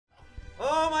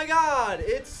God!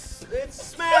 It's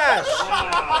Smash! Oh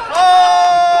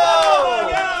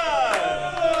my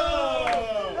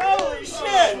God! Holy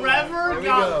shit! Trevor we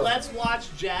got go. Let's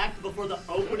Watch Jack before the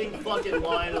opening fucking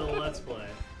line of the Let's Play.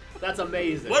 That's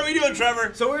amazing. What are we doing,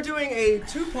 Trevor? So we're doing a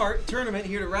two-part tournament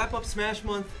here to wrap up Smash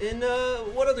Month in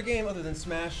what other game other than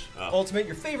Smash Ultimate?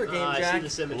 Your favorite game, I Jack? see the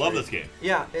symmetry. Love this game.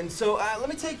 Yeah, and so let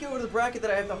me take you over to the bracket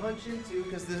that I have to hunch into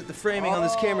because the framing on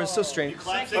this camera is so strange.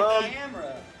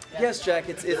 Camera. Yes, Jack,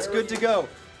 it's good to go.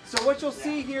 So what you'll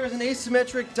see here is an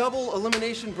asymmetric double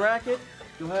elimination bracket.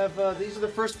 You'll have these are the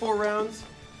first 4 rounds.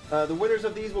 The winners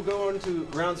of these will go into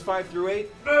rounds 5 through 8,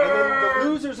 and then the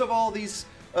losers of all these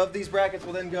brackets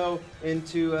will then go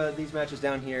into these matches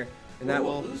down here, and that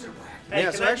will. Hey,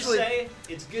 Yeah, can so I actually, just say,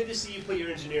 it's good to see you put your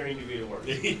engineering degree to work.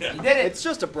 Yeah. You did it. it's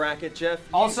just a bracket, Jeff.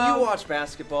 Also, you watch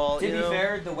basketball. To you be know.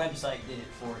 fair, the website did it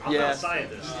for you. I'm Yeah. not a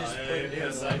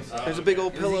scientist. There's a big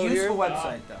old It was pillow a here. useful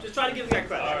website, though. Just try to give the guy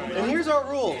credit. And here's our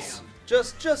rules.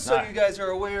 Just so you guys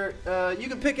are aware, you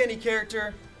can pick any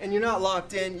character, and you're not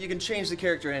locked in. You can change the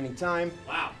character at any time.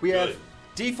 Wow. We have Good.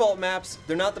 default maps.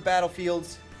 They're not the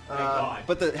battlefields, God.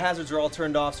 but the hazards are all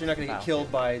turned off, so you're not going to get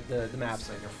killed by the maps.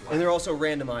 And they're also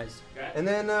randomized. Okay. And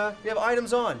then we have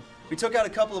items on. We took out a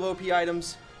couple of OP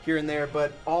items here and there,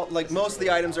 but most of the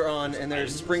items are on, and they're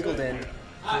sprinkled in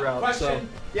throughout. Question.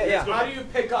 So, yeah. How do you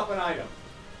pick up an item?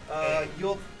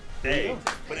 You'll. A.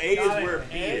 But A is where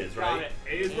B is, right?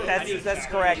 A is where That's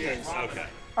correct. Okay.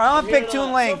 I'm gonna pick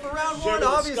Toon Link. So for round Share one, the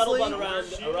obviously,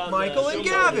 scuttlebutt around Michael and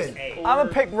show mode is Gavin. A. I'm gonna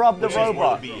pick Rob the Which is where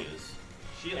robot. the B is.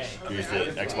 A. Here's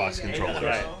the Xbox controller,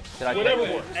 right? Did I Whatever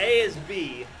pick? works. A is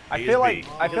B. I A is feel like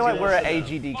B. we're at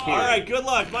AGDQ. All right, good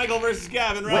luck. Michael versus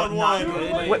Gavin, round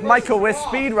 1. With Michael, we're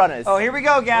speedrunners. Oh, here we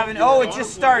go, Gavin. Oh, it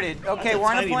just started. Okay, we're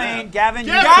on a tiny plane. map. Gavin,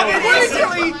 you Gavin go.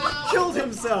 instantly killed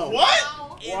himself. What?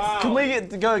 Wow. Can we get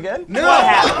to go again? No. What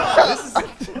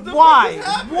happened? Why?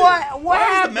 What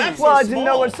happened? map so Well, I didn't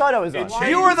know small? what side I was on. changed.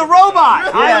 You were the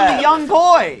robot. I am the young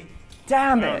boy.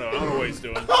 Damn I it. don't know. I don't know what he's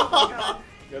doing.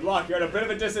 Good luck. You're at a bit of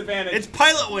a disadvantage. It's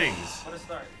Pilot Wings.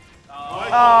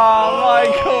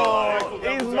 Oh,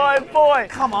 Michael. He's my boy.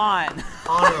 Come on.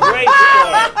 Great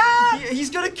score.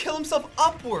 He's gonna kill himself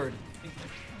upward.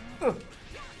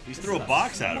 He's threw a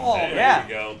box at him. Oh, There yeah.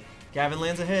 you go. Gavin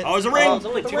lands a hit. Oh, there's a ring. it's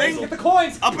only two ring. Get the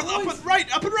coins. Up and right.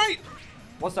 Up and right.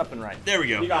 What's up and right? There we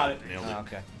go. You got it. Nailed it.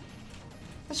 Okay.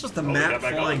 That's just the we map got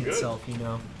back on, flying good. itself, you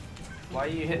know. Why are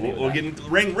you hitting me? We'll get into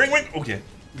ring. Okay.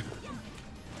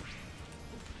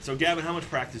 So, Gavin, how much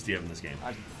practice do you have in this game?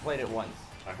 I played it once.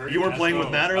 You weren't playing with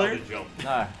Matt earlier? No.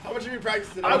 How much have you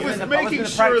practiced today? I was making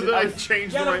sure that I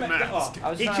changed the right maps.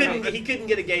 I was He trying to- couldn't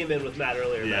get a game in with Matt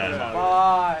earlier. Yeah. Matt.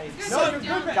 Bye. No, you're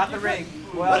good, man. Got the ring.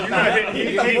 Well, You gotta hit- hit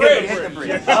he the hit bridge. the Hit the bridge.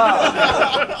 bridge.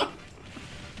 Oh.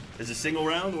 Is it single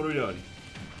round? What are we doing?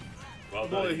 Well,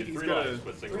 he's three gonna. lives,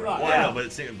 but single Three round. lives. Well, I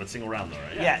know, but single round though,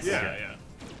 right? Yes. Yeah.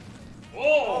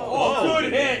 Oh,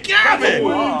 good hit. Gavin!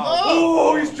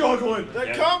 Oh, he's juggling. The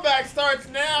comeback starts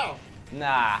now.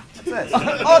 Nah. What's this? Oh,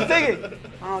 thingy. I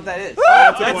don't know what that is.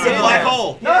 That's a in black there.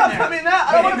 hole. No, put me in that.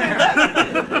 I don't want to be in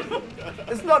that.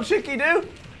 It's not chicky, dude.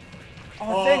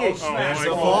 Oh, thingy. Smash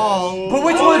the ball. But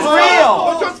which one's real?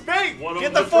 Which one's fake?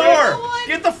 Get the 4!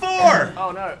 Get the 4!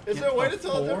 Oh, no. Is there a way to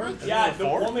tell the difference? Yeah, the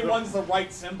only one's the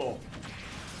right symbol.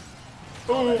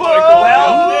 Oh,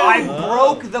 Well, I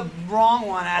broke the wrong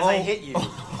one as I hit you.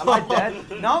 Am I dead?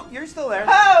 No, you're still there.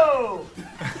 Oh!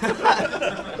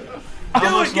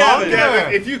 Do it, Gavin!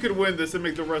 Gavin, if you could win this, it'd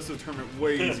make the rest of the tournament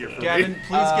way easier for Gavin, me.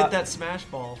 please get that smash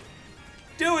ball.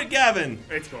 Do it, Gavin!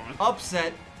 It's gone.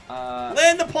 Upset.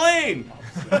 Land the plane!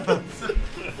 No.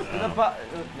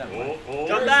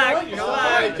 Come back. Come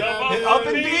back. Up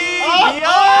and B!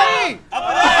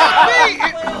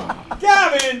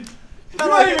 Gavin! You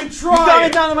not even You got try.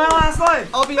 me down to my last life.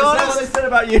 I'll be Is that what I honest. said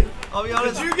about you? I'll be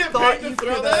honest. Did you get thought paid to you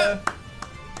throw could, that?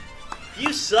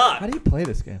 You suck. How do you play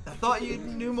this game? I thought you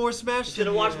knew more Smash. Should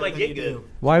have watched my gig good.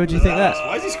 Why would you think that?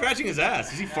 Why is he scratching his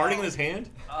ass? Is he farting in his hand?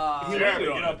 Jeremy,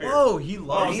 get up here. Oh, he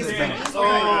loves He's it. fingering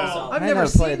Oh. I've I never never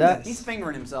seen played that. He's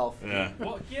fingering himself. Yeah.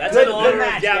 That's an honor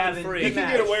match, of Gavin Gavin. Free. You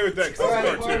can get away with that because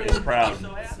it's cartoon. He's proud.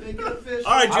 Make it official.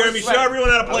 All right, I Jeremy, was show sweating. everyone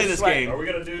how to play I was this sweating. game. we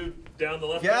gonna do down the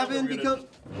left? Gavin becomes.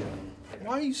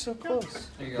 Why are you so close?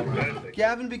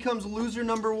 Gavin becomes loser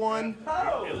number 1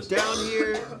 down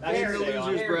here in the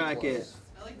losers bracket.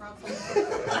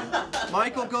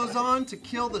 Michael goes on to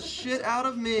kill the shit out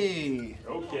of me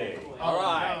Okay. All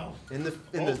right. in the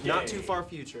not too far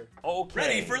future. Okay.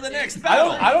 Ready for the next I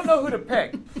battle. don't know who to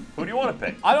pick. Who do you want to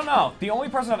pick? I don't know. The only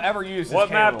person I've ever used What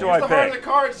is map do I The heart of the pick?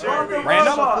 cards, Jeremy.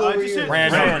 Random?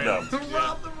 Random.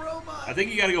 Rob the robot. I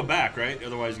think you got to go back, right?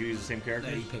 Otherwise, you use the same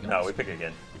character. No, we pick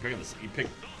again. You picking this. You pick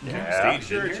Yeah. stage.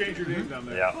 Sure, didn't you? change your name down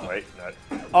there. Yeah, wait.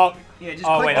 Oh, Yeah, just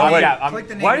oh click wait, the oh, name. yeah. I'm, Click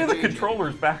the name Why and are the change it.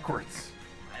 controllers backwards?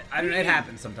 I mean, it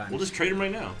happens sometimes. We'll just trade him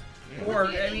right now. Or,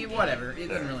 I mean, whatever. It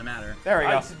doesn't really matter. there we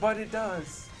go. But it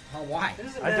does. Oh, why?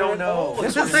 I don't know.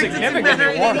 This Doesn't was matter significantly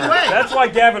in any warmer. way. That's why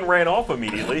Gavin ran off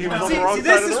immediately. He was on the wrong side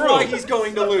this of is the why room. he's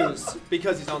going to lose.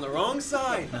 Because he's on the wrong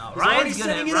side. No, He's already Ryan's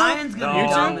setting gonna, it up. Ryan's gonna No.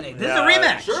 dominate. This is Yeah. a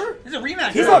rematch. Sure. This is a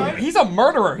rematch. He's a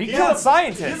murderer. He killed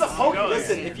scientists. He's a Hulk.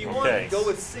 Listen, if you want Okay. to go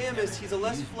with Samus, he's a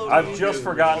less floaty. I've just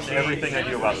forgotten everything I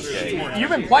knew about this game.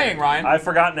 You've been playing, Ryan. I've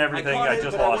forgotten everything. caught I it,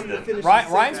 just but I lost wanted to it. finish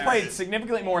Ryan's the played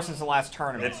significantly more since the last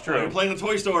tournament. It's We're true. playing a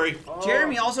Toy Story.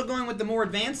 Jeremy also going with the more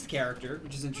advanced character,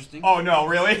 which is interesting. Oh no,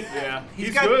 really? Yeah,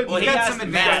 he's got- good. well, he got asked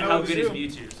some Matt advantage. how good is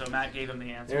Mewtwo, so Matt gave him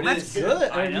the answer. There it That's is. good.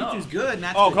 I know. Mewtwo's good. And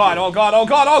that's Oh good, god, too. oh god, oh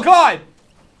god, oh god!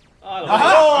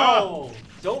 Oh!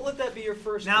 Don't let that be your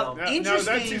first Now, jump. Now, that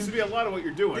interesting. seems to be a lot of what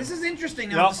you're doing. This is interesting.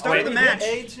 Now, No, at the start of the wait. match.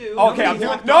 A2. Okay, I'm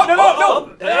doing. Nobody No, no, no, no!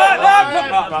 Oh,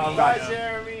 Oh god.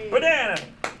 Jeremy. Banana.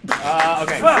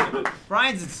 Okay.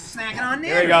 Brian's snacking on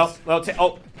Here we go. Well,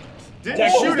 oh. Didn't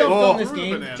Jack, shoot don't it film through this the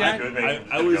game. banana. Jack, Good, I mate.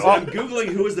 I'm googling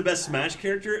who was the best Smash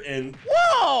character and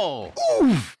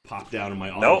popped down in my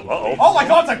No. article. Uh-oh. Oh my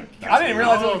god, it's a, I didn't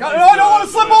realize it was. Oh, No, I don't want to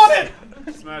slip on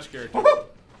it! Smash character.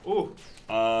 Ooh.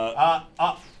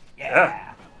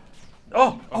 Yeah.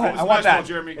 Oh. Oh, Okay, I want Smash Ball, that.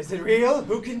 Jeremy. Is it real?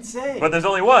 Who can say? But there's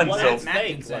only one, Well, so. that's Matt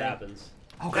fake. can say. What happens?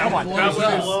 Oh, come on.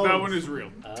 That one is real.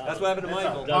 That's what happened to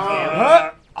Michael.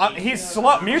 He's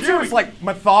slow. Mewtwo is like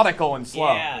methodical and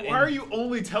slow. yeah. Why are you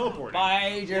only teleporting?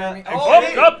 Bye, Jeremy.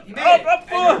 Up.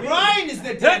 Ryan is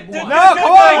the dead one. No,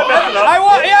 come on! I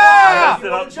want, yeah!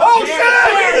 Messed it Oh up.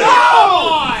 shit!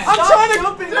 No! I'm trying to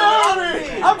Jumping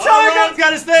down. I'm trying to Ryan's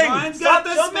got his thing. Ryan's got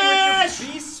the Jumping with smash.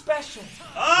 your Be special.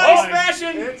 Oh, he's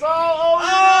smashing. It's all over.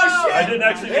 Oh, shit. I didn't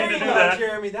actually There mean you to go, do that.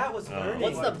 Jeremy. That was learning.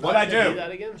 What's the What'd I button to do?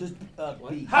 that again? Just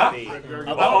B. Ha! There you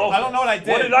go. I don't know what I did.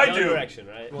 What did I No do? direction,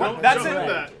 right? Don't That's jump it. in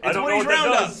that. I don't what know he's what that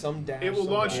round does. up. Some dash. It will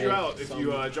some launch you dash, out if some-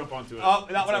 you jump onto it. Oh,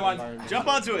 not what I want. Jump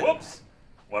onto it. Whoops.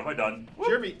 What have I done?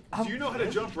 Jeremy, do you know how to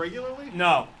jump regularly?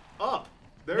 No. Up.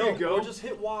 There No, you go. or just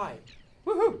hit Y.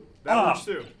 Woohoo. That works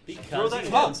too. Because that he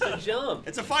up. wants to jump.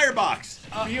 It's a firebox.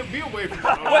 Be away from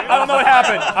What? I don't know what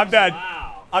happened. I'm dead. Wow.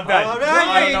 I'm dead. All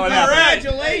I don't know what happened.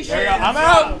 Congratulations. There you go. I'm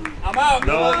out. I'm out.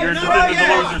 No, you're just in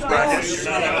the losers bracket. You're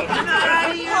not out. I'm not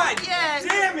out of here yet.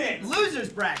 Damn it. Losers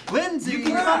bracket. Lindsay You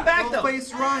can come back, will though.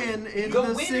 face Ryan in The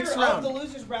the winner sixth of round. the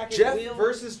losers bracket Jeff will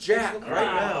versus Jack right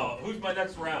now. Who's my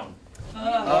next round?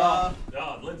 Uh,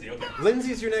 Lindsay, okay.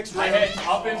 Lindsay's your next I round. hit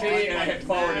up and B and I hit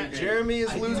forward and B. Jeremy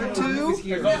is loser 2.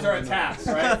 Because those are attacks,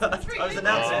 right? I was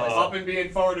announcing myself. Up and B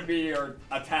and forward and B are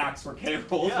attacks for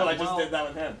cables, but I just did that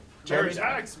with him. Jeremy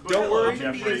attacks, but Don't worry.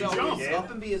 Jeffrey jumps. Up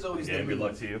and B is always Yeah, the good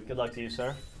luck to you. Good luck to you,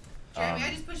 sir. Jeremy, I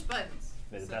just push buttons.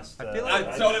 May the best. I feel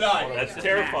like So did I. That's So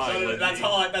terrifying. did- Lindsay.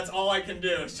 that's all I can do.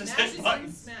 It's just Smash hit is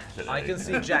buttons. Smash. I can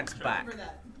see Jack's back. Remember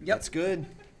that. That's good.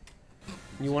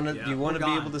 You want to Yeah. you want to We're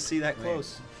be gone. able to see that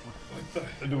close.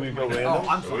 Do we go random? Oh,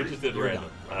 I'm We fine. just did random.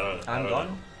 I don't I'm know.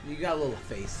 gone. You got a little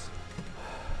face.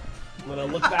 I'm gonna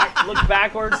look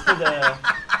backwards to the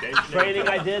training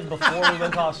I did before we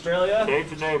went to Australia.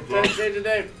 Change your name, Jeff. Change the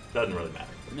name. Doesn't really matter.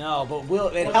 No,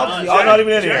 but it on, helps you. I'm not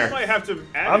even in Jack here. might have to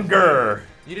add I'm it. Gurr.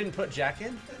 You didn't put Jack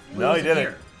in? No, he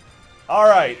didn't. All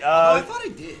right. Oh, I thought I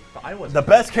did. I was. The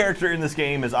best character in this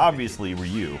game is obviously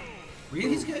Ryu,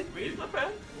 He's good.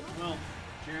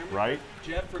 right?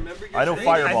 Jeff, remember your I know thing?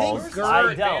 fireballs.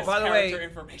 I don't. By the way,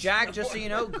 Jack, just so you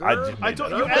know, I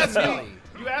told you Gurr asked was me. Millie.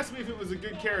 You asked me if it was a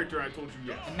good character. I told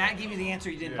you yes. And Matt gave you the answer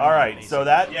you didn't. All right, so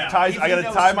that ties. I gotta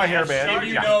tie my hairband. If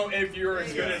you know if you're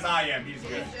as good as I am, he's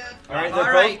good. All right, All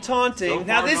they're right. both taunting.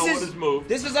 Now this Know what is his move.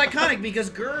 iconic because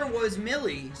Gurr was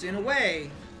Millie, so in a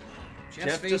way, Jeff's Jeff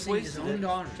just facing his wasted own it.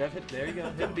 daughter. Jeff, there you go.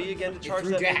 Hit B again to charge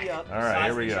threw that Jack. baby up. All right,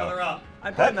 here we Each other go. up.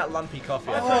 I'm putting that lumpy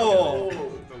coffee. Oh.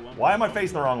 Why am I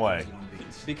facing the wrong way?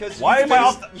 Because Why you am I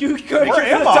just- off You could Where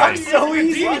have am I? done so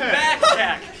easy.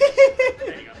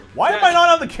 Why am I not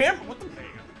on the camera? What the?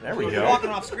 There we You're go. walking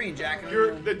off screen, Jack.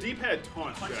 The D-pad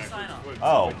taunts, Jack. is what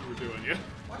Oh. you were doing, yeah.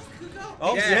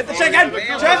 Oh, Yeah. hit the Oh, chicken!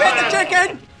 yeah. Jeff, hit the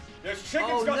chicken! There's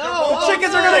chickens Oh, going. no. The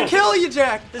chickens are gonna kill you,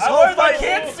 Jack. This whole I fight.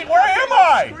 can't see. Where am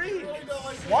I?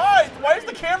 Why? Why does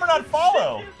the camera not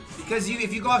follow? Because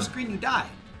if you go off screen, you die.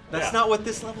 That's not what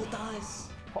this level does.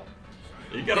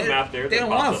 You got a map there. They that don't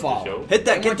pops wanna up to fall. show. Hit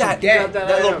that. They Get want you that. dead.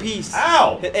 That little piece.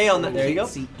 Ow! Hit A on that. There you go.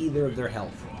 See either of their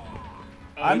health.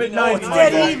 I'm at 90.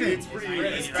 dead even. It's pretty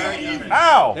easy.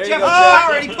 Ow! There you Jeff go, Jack Jack.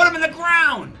 already put him in the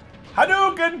ground.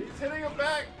 Hadouken! It's hitting him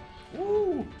back.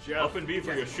 Woo! Jeff, Up and B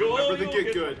for your show. remember to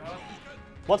get good.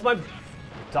 What's my?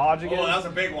 Dodge again. Oh, that was a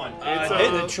big one. It's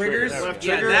the triggers. left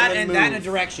Yeah, trigger that and and that in a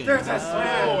direction.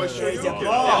 Oh, I sure you get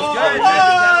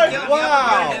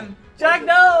Wow. Jack,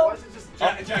 no!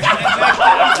 Yes.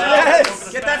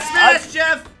 Get that smash,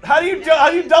 Jeff. How do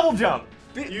you double jump?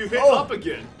 You hit up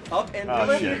again. Up and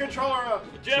Lift your controller up.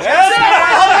 Remember,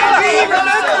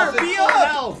 be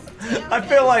up. I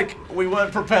feel like we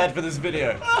weren't prepared for this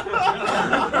video.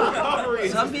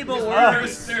 Some people were.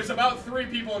 There's about 3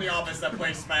 people in the office that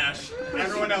play Smash.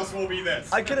 Everyone else will be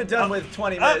this. I could have done with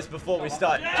 20 minutes before we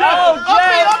start. Oh,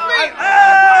 Jay!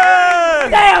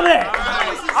 Damn it!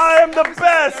 I am the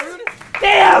best!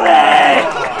 Damn it!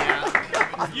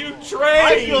 You trained!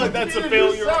 I feel like that's a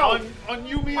failure on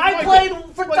you, me, and I Michael.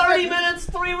 played for 30 minutes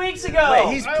 3 weeks ago.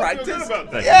 Wait, he's I don't feel good practiced?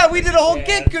 about that. Yeah, we did a whole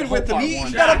get good with him.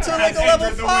 He got up to like a level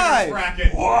 5.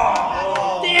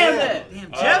 Damn it!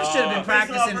 Damn, Jeff should have been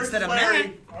practicing instead of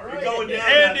Matt. We're going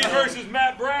down. Andy versus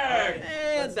Matt Bragg.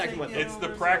 And back to my It's the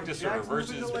practicer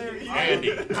versus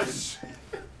Andy.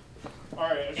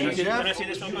 Alright, Can I see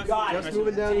this one? Just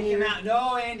moving down Take him here. out.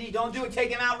 No, Andy, don't do it. Take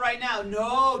him out right now.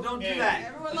 No, don't do that.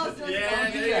 Everyone loves doing Yeah,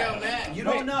 it. there you go, Matt. You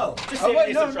don't know. Just Oh save wait,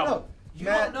 me no, some no, trouble. no. You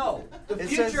Matt, don't know. The it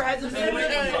future says- hasn't been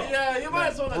written. Yeah, you might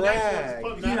as well on the next Bragg.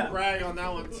 one. Put Matt Bragg on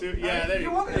that one too. Yeah, there you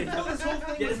go. want me to fill this whole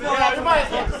thing? Get it Yeah, you might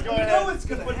as well just go ahead. know it's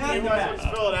gonna You happen. guys want to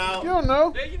fill it out. You don't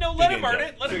know. You know, let him earn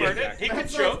it. Let him earn it. He could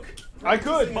choke. I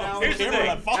could. Here's the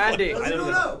thing. Andy. I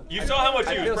don't know. You saw how much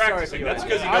he was feel sorry practicing. for you. That's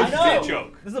because he I knows he know. can't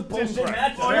choke. This is a bullshit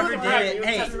match. Trevor did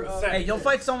it. Hey, you'll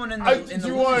fight someone in the Do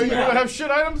you want to losing have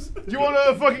shit items? Do you want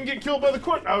to fucking get killed by the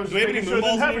court? I was Do we have making any sure it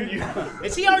didn't moonballs happen to you.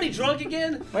 Is he already drunk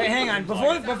again? Wait, hang on.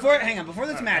 Before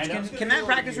this match, can Matt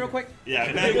practice real quick?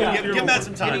 Yeah, Matt, give Matt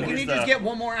some time. Can you just get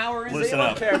one more hour in? Listen I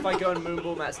don't up. care if I go and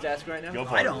moonball Matt's desk right now. Go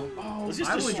for I it. don't. Let's just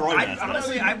I would- destroy I- Matt.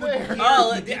 honestly, I would.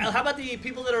 Oh, how about the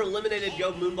people that are eliminated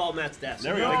go moonball Matt's desk?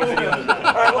 There we go. Make a video of that.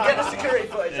 Alright, we'll get the security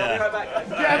footage. I'll be Yeah. right back.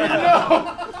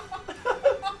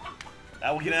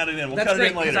 We'll get out of it in. We'll That's cut it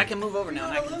great in because later. I can move over now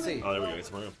and I can see. Oh, there we go.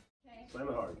 It's more room. Slam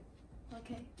it hard.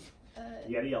 Okay.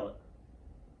 You gotta yell it.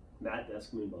 Matt,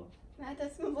 desk moonball. Matt,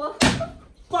 that's move.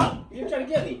 Fuck! You're trying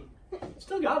to get me.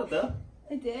 Still got it though.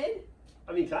 I did?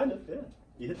 I mean, kind of, yeah.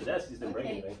 You hit the desk, you just didn't break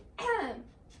Okay. anything.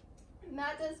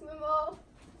 Matt, that's move.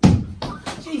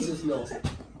 Jesus, no.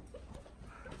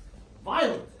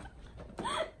 Violent.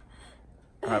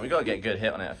 Alright, we gotta get a good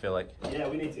hit on it, I feel like. Yeah,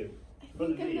 we need to. I For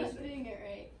the think I'm video not sake. doing it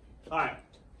right. Alright,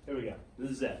 here we go.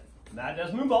 This is it. Matt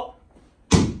does moonball.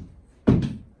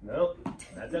 No,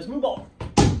 Matt does moonball.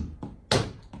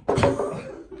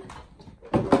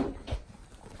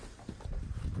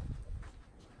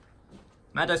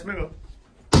 Matt does move.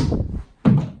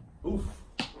 Oof.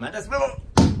 Matt does move.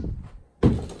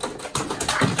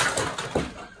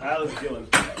 How was he doing?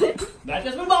 Matt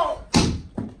does moonball.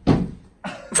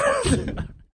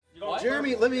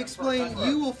 Jeremy, let me explain.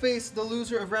 You will face the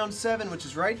loser of round 7, which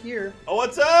is right here. Oh,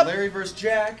 what's up? Larry versus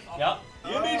Jack. Yep.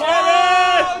 You need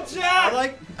Jack! I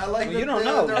like that you don't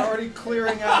know. they're already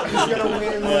clearing out who's gonna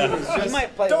win and lose. Just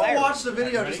might play don't Larry. watch the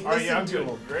video, just listen to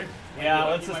him. Great. Yeah,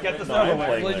 let's just get this over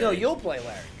with. Well, no, you'll play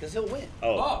Larry because he'll win.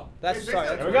 Oh. That's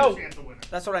sorry. There we go.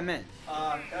 That's what I meant.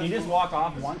 You just walk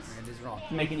off once It is wrong.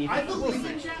 to make it easy.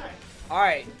 All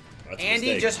right, That's a Andy,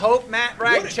 mistake. just hope Matt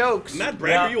Bragg What? chokes. Matt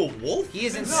Bragg, are you a wolf? He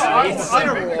is That's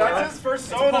incinerable. his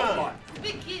persona.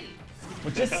 Big kitty.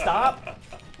 But just stop.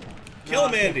 Kill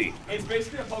him, Andy. It's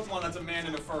basically a Pokemon that's a man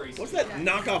in a furry. What's that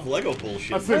knockoff Lego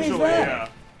bullshit? Essentially, yeah.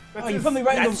 Oh, you put me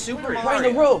right in That's the Super right in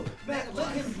Mario. the rope. Matt, let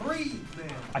him breathe,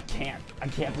 man. I can't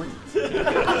breathe. All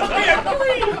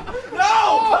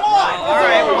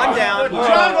right, one down.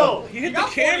 Jungle! He hit the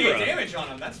camera. damage on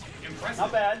him. That's impressive.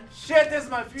 Not bad. Shit, this is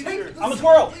my future. I'm a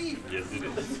squirrel. Yes, it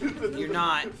is. You're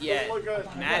not yet. Oh my God.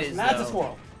 Matt is. Matt's though. a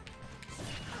squirrel.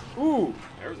 Ooh.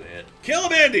 There's a hit. Kill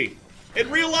him, Andy! In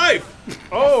real life!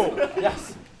 Oh.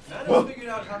 Yes. Matt has figured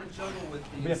out how to juggle with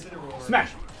the Yes. Incineroar Smash.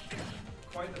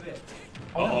 quite a bit.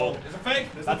 Uh-oh. It's a fake.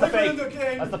 That's the fake.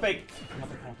 That's the fake.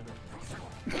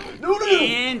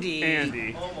 Andy.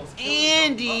 Andy.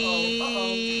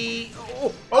 Andy.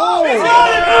 Oh!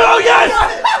 Oh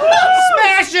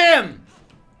yes! Smash him!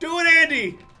 Do it,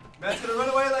 Andy! Matt's gonna run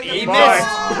away like He a missed.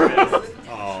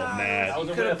 Oh, Matt. He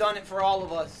could have done it for all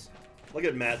of us. Look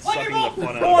at Matt sucking the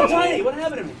fun out Go on, of Tiny. it. What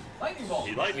happened to me?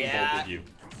 He lightning Yeah. bolted you.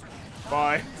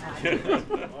 Bye.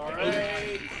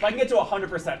 If I can get to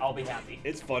 100%, I'll be happy.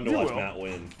 It's fun to You watch will. Matt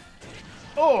win.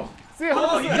 Oh. See ya.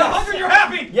 Oh, you got 100, you're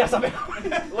happy! Yes, I'm happy.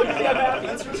 Look at me, I'm happy.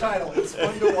 That's your title. It's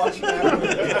fun to watch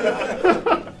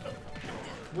Matt.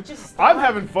 Which is I'm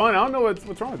having fun. I don't know what's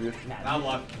wrong with you. I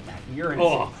love Matt. You're insane.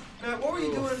 Oh. Matt, what were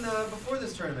you doing before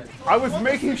this tournament? I was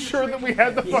making sure that we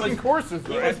had the fucking courses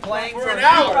He was right. playing for I an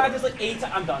hour. practiced like 8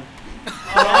 times. I'm done.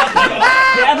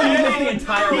 Gavin, you missed the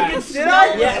entire match. Did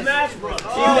I? Yes.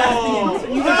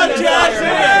 You missed the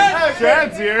Chad's here.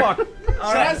 Chad's here.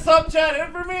 Chad, sub Chad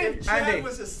in for me? Andy.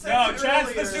 No,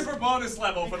 Chad's the super bonus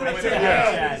level for the winner.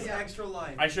 Yeah. Extra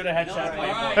life. I should have had Chad play.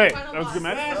 Hey, that was a good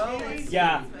match.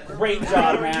 Yeah, great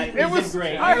job, Matt. It was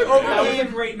great. I That was a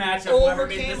great matchup. Whoever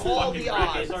made this all fucking the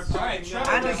bracket. odds.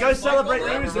 Andy, go celebrate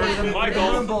Loser with a Michael.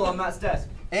 balloon ball on Matt's desk.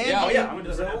 And Yeah, you, I'm gonna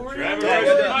do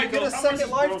that. you get a second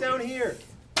life down here.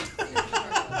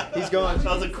 He's gone. That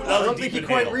was a I don't think he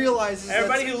quite realizes.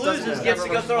 Everybody who loses gets to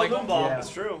go throw a moon ball. Yeah. That's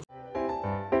true.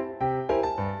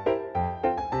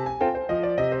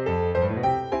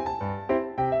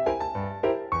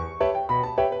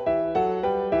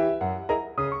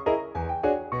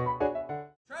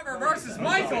 Trevor versus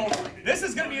Michael. This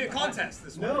is going to be a contest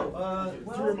this week. To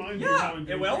remind you how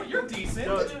It will. You're decent.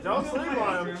 Don't sleep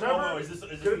on him, Trevor. Is this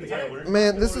the entire winner?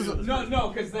 Man, this is No,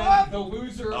 because then the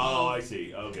loser Oh, I of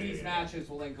see. Okay. these matches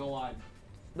will then go on.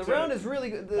 the round is really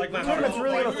good. The Like my tournament's heart.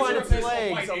 really gonna find its Loser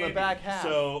legs fight on the Andy. back half.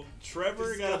 So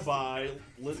Trevor got a bye,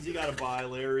 Lindsay got a bye,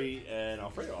 Larry and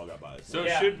Alfredo all got buys. So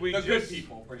Yeah, should we the just good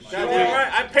people, pretty much. That's all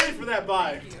right. I paid for that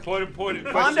buy. point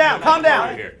Calm down, calm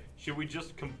down. Here. Should we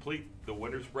just complete the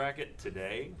winners bracket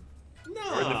today? No.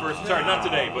 Or in the first, sorry, not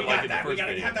today, but like in the first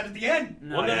video. that at the end.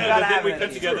 Well, no, you no, gotta but then have we it.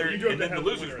 cut together, You do have and to then the have the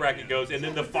losers winner. bracket goes, and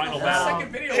then the final The battle.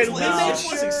 second video Can is we now. make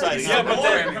what's exciting? Yeah, but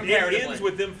then it comparatively. ends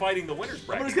with them fighting the winners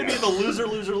bracket. It's gonna be the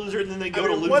loser, and then they go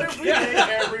to What loser. if we made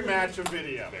every match a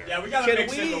video? Yeah, we gotta Can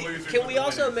mix in the losers. can with we the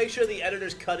also winners. make sure the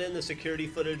editors cut in the security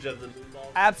footage of the moon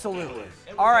ball? Absolutely.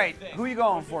 All right, who are you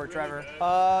going for, Trevor? You You're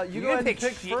go ahead gonna and pick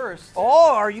shit- first.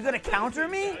 Oh, are you gonna counter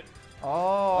me?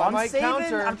 Oh, I I'm might saving.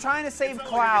 counter. I'm trying to save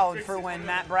Cloud for when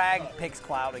Matt Bragg picks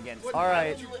Cloud against. All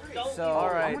right. So All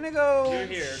right. I'm gonna go. You're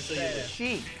here, so you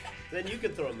Sheik. then you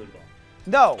can throw a moon ball.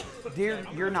 No, dear,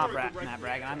 you're not Matt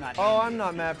Bragg, and I'm not. Oh, I'm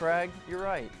not Matt Bragg. You're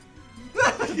right.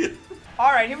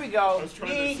 All right, here we go. was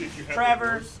trying to Me, see if you had Trevor,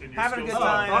 the words and you're having a still good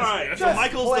time. All right, so Just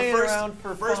Michael's the playing around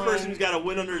for first fun. person who's got a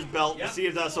win under his belt. Let's see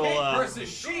if that's all. Versus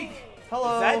Sheik.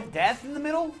 Hello. Is that death in the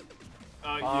middle?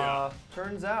 Yeah.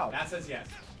 Turns out. That says yes.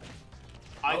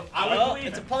 I Oh,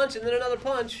 it's a punch and then another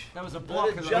punch. That was a block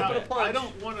block. and a jump and a punch. I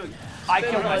don't want to. I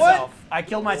killed myself. I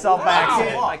killed myself by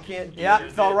accident. I can't. Yeah,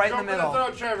 fell right in the Go for middle.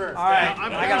 throw, Trevor. All right,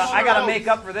 I'm I gotta make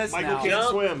up for this Michael now. can't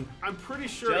swim. I'm pretty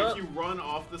sure Jump. if you run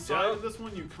off the side Jump. of this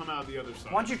one, you come out the other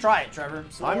side. Why don't you try it, Trevor?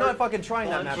 I'm not fucking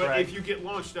trying that, Matt But Bragg. if you get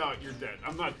launched out, you're dead.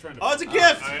 I'm not trying to. Oh, it's a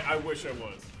gift. I wish I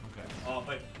was. Oh,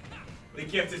 but the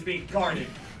gift is being guarded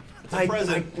It's a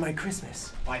present. My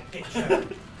Christmas. by Pit Trevor.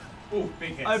 Ooh,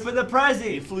 big hits. for the He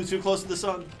Prezi. flew too close to the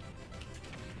sun.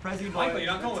 Prezi Michael, you're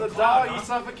not going It's with a Cloud, doll. huh? You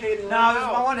suffocating. No,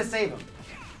 I want to save him.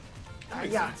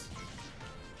 Yeah.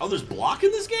 Oh, there's block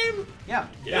in this game? Yeah.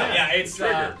 Yeah, it's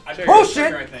trigger. Oh,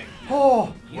 shit! I think.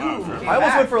 Oh, I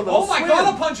almost went for a little Oh my swim.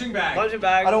 god, a punching bag. Punching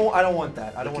bag. I don't want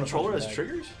that. I The don't want a controller punching has bag.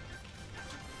 triggers?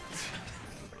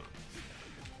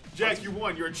 Jack, you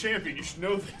won. You're a champion. You should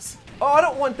know this. Oh, I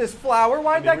don't want this flower.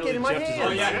 Why'd that get in my Jeff hand?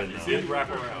 deserves yeah, to win, it though. did wrap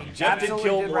around. Jeff did Absolutely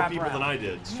kill did more wrap people around. than I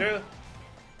did. True.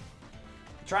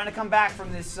 Trying to come back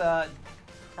from this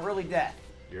early death.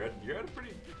 You're at a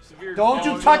pretty severe. Don't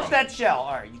you touch that shell.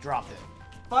 All right, you dropped it.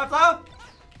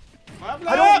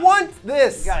 I don't want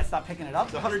this. You gotta stop picking it up.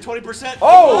 120%.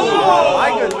 Oh,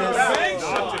 my goodness.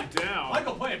 Knocked it down.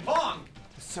 Michael playing Pong.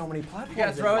 So many platforms.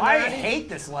 gotta throw it I hate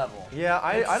this level. Yeah,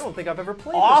 I don't think I've ever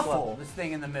played this Awful. level. This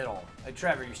thing in the middle. Hey,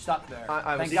 Trevor, you're stuck there.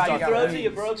 I was Thank God you stuck got Throw it rid till of you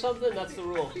these. broke something. That's the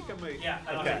rule. Yeah.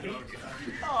 Okay.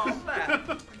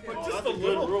 Just a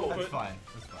little rule. That's fine.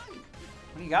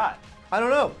 What do you got? I don't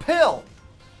know. Pill.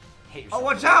 Hate yourself.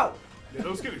 watch out! Yeah,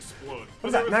 those can explode. What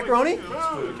is that, macaroni?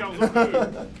 Oh, it counts as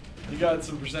food. You got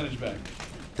some percentage back.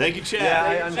 Thank you, Chad. Yeah,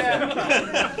 I understand.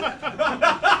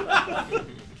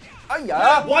 Oh,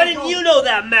 yeah. Why didn't you know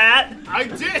that, Matt? I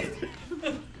did.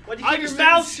 Why did you I keep just your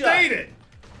mouth didn't shut? state it.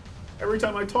 Every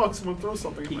time I talk, someone throws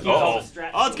something. In my Oh, mouth. it's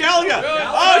Galaga.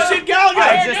 Oh, shit,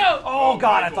 Galaga. Oh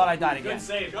God, I thought I died again. Good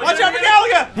save. Watch out for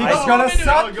Galaga. He's gonna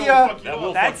suck Go ya. fuck you That up.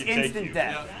 will That's fucking take instant you.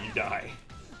 death. You die.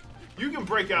 You can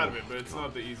break out of it, but it's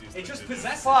not the easiest. It just thing to do.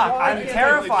 possesses Fuck, you. I'm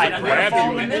terrified. I'm gonna Grab fall you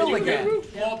in the and middle then you again.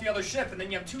 blow up the other ship, and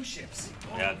then you have two ships.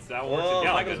 Yeah, that works. Whoa,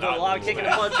 Galaga, Michael's doing not a lot of kicking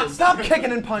and Lula. punching. Stop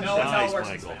kicking and punching. No, that's how Nice, it works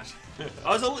in Michael. Smash.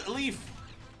 Oh, it's a leaf.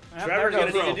 Trevor's gonna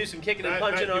need throw. to do some kicking and That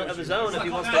punching gives of his you- own if he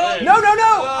wants to No. win. No, no,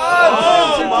 no.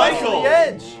 Oh, too close to Michael. the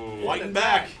edge. Fighting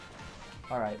back.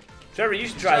 All right. Trevor, you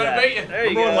should try Trying to that. bait you. There you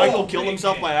Remember when go. Michael killed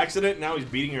himself by accident? Now he's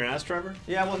beating your ass, Trevor?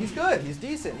 Yeah, well, he's good. He's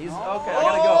decent. He's okay. I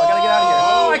gotta go. I gotta get out of here.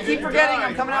 Oh, I you keep didn't forgetting. die.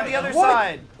 I'm coming out the other What?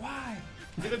 side. Wow.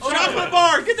 Chocolate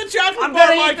bar! Get the chocolate I'm bar,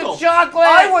 gonna eat Michael! the chocolate!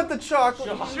 I want the chocolate.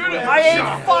 Shoot it. I ate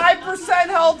 5%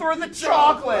 health worth of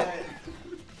chocolate!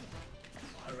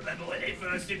 I remember when they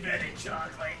first invented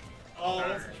chocolate.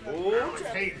 Oh.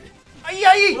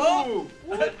 Yay! Oh.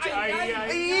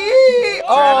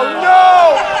 Oh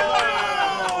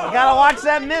no! You gotta watch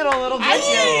that middle, it'll get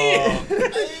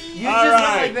you. You All just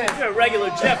right. went like this. You're a regular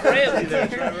Jeff Ramsey there,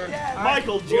 Trevor.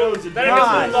 Michael Jones and Better get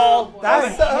God. moonball. I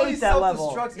How he hate that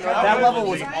level. self-destructs. That level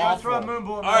was I'll throw a awful. moonball.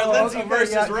 All right, Lindsay Okay,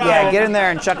 versus yeah. Ryan. Yeah, get in there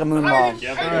and chuck a moonball.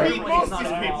 I beat most of these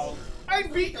people. I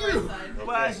beat you.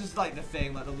 Well, it's just like the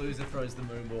thing, like the loser throws the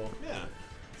moonball. Yeah.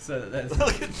 So that's.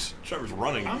 Look at Trevor's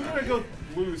running. I'm gonna go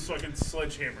lose so I can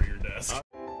sledgehammer your desk.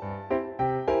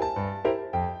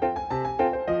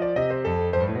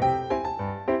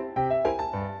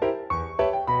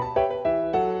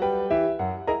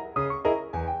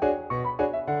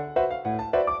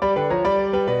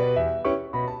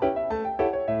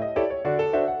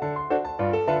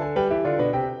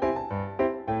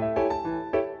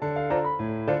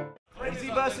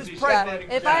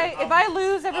 If I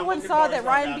lose, everyone saw that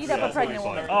Ryan beat up a pregnant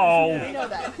woman. Oh. You know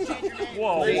that.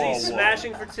 Whoa, Lindsay's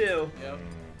smashing for 2.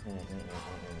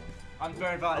 I'm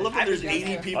very I valid. love that there's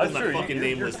 80 people in That's that true. fucking You're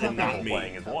name list and not comfortable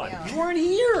playing me. as one. You weren't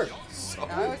here!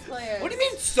 I was playing. What do you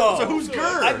mean so? So who's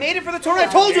Gerd? I made it for the tournament.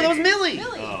 I told you that was Millie.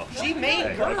 Millie. Oh. She made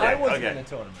Okay, Gerd. okay, I wasn't okay. in the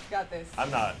tournament. Got this.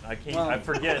 I'm not. I can't. Well. I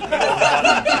forget all the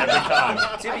buttons every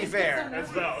time. To be fair.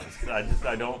 That's valid.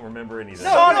 I don't remember any of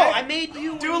that. No, I made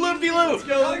you. Do a loop-de-loop!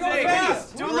 Do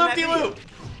a loop-de-loop!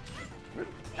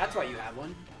 That's why you have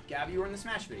one. Gabby, you were in the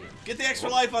Smash video. Get the extra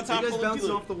life on top You of guys the bouncing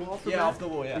loop-de-loop. off the wall for Yeah, that? off the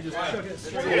wall, yeah. Yeah,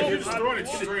 if you're just throwing it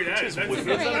straight at it,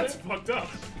 that's fucked up.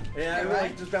 Yeah, I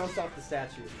like just bounced off the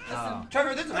statue.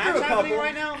 Trevor, there's a I match threw a happening couple.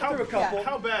 right now? I threw a couple.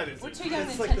 How bad is We're it? two young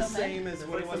It's like the Nintendo same men. as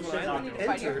what it was when I need to I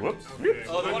fight here. entered. Whoops.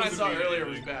 Oh, the one I saw earlier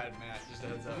was bad, Matt. Just a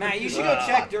heads up. Matt, you should go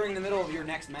check during the middle of your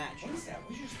next match.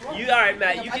 All right,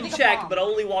 Matt, you I can think a check, bomb. but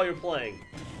only while you're playing.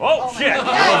 Oh, my shit. God.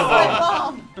 Yes,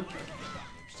 bomb.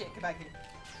 Shit, come back here.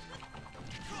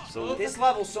 So, This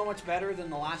level's so much better than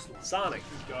the last one. Sonic.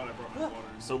 God, I brought my water.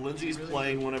 so Lindsay's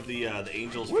playing one of the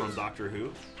angels from Doctor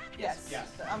Who. Yes.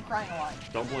 I'm crying a lot.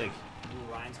 Don't blink.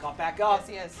 Ooh, Ryan's got back up.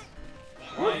 Yes,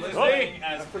 Lindsay,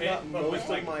 as forgot hit, most but with of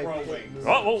like my pro basic wings. moves.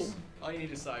 Oh. All you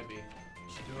need is side B.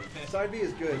 Side B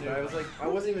is good, but I was like, I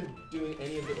wasn't even doing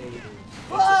any of the A moves.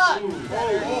 Fuck! Side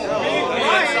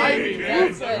B,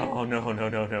 Oh, no.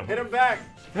 Hit him back!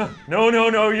 No,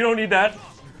 you don't need that.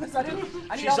 I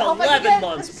need She's all the help I can 11 get.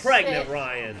 months pregnant, Shit.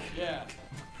 Ryan. Yeah.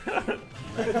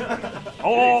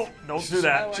 Oh, don't do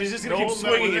that. She's just gonna No, keep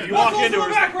swinging no, if you no. walk into her.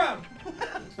 background.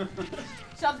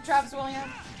 Shout out to Travis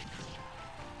Williams.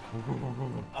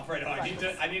 Alfredo, I need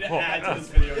to Oh, add to this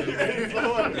video.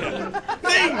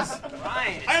 Things!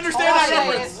 Ryan. I understand Oh, that yeah,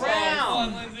 reference. it's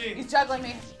round. Lindsay. He's juggling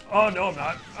me. Oh, no, I'm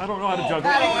not. I don't know how to juggle.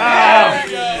 That Ah.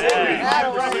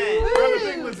 was Grab the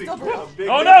thing, Lindsay. Still broke. Big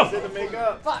Oh, no! hit to make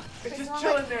up. Fuck. It's just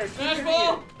chilling there. Keep Smash hitting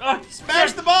ball. it. Ah.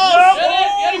 Smash the ball!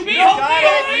 Get him, beat him,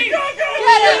 beat him.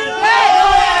 Get it!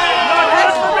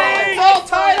 That's for me. It's all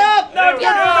tied up. No,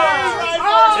 Get it!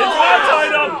 It's not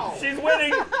tied up. She's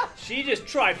winning. She just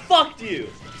fucked you.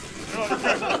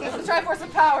 Let's try for some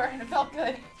power, and it felt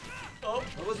good.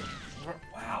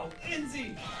 Wow,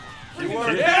 Lindsay. There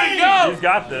you go. She's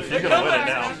got this. She's going to win it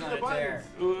now. She's not there.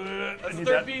 I That's need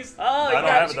third that. piece. Oh, I you don't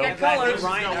have it, got though. I colors. think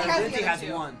Ryan He or has Lindsay the has other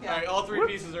two. one. Yeah. All right, all 3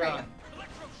 pieces are on.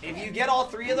 If you get all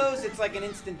 3 of those, it's like an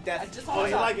instant I death. just Oh, want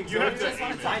you to like it? You have to. just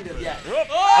want to Kind of, yeah. Oh,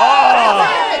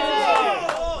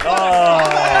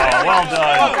 well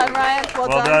done. Well done, Ryan. Well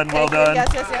done. Well Thank you. done.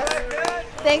 Yes.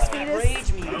 Thanks, Fetus.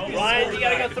 Rage me. Ryan, you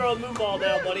gotta go throw a moonball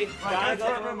now, buddy. Gotta go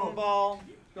for a moonball.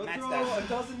 Go Matt's throw down. a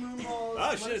dozen moonballs.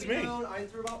 Oh, shit, it's me. I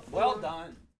threw about 4. Well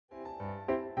done.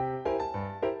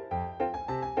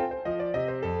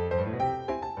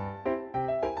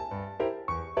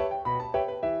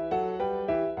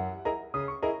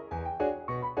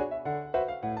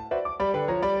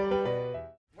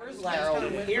 Where's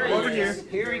Larry? Here he Over is.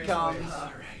 Here he comes.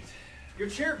 Your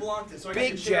chair blocked it, so I got Big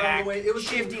your chair out of Jack. the way. It was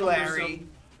Shifty too Larry. cumbersome.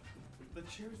 The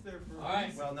chair's there for.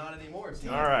 Alright. Well, not anymore. It's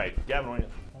All right, Gavin, what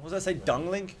What was I say?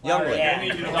 Dunglink?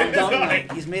 Yeah.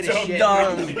 Dumb. He's made a shit.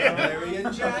 Larry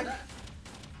and Jack.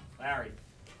 Larry.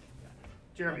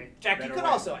 Jeremy. Jack, you could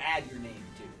also add your name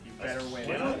too. You better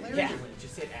win. Yeah.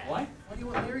 Just hit add. What? Why do you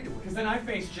want Larry to win? Because then I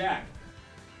face Jack.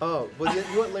 Oh, well,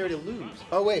 you want Larry to lose.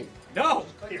 Oh, wait. No!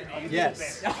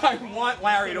 Yes. I want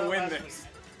Larry to win this.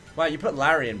 Wow, you put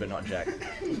Larry in, but not Jack.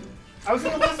 I was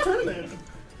in the last tournament.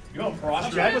 You going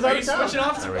Piranha Jack was out of town. switching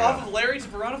off of Larry to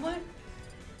Piranha Flame?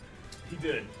 He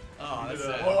did. Oh,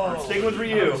 that's Sting one for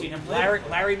you.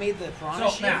 Larry made the Piranha So,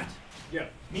 shift. Matt, Yeah.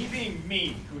 Me being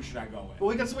me, who should I go with? Well,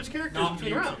 we can switch characters Not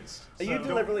between Mewtwo. rounds. Are you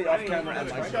deliberately off camera and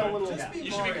like got a little.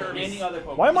 You should be Kirby. Any other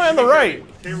Pokemon. Why am I on the right?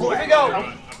 Here we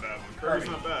go. Kirby's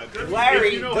not bad. Larry,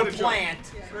 If you know how the to jump.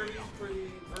 plant. Kirby's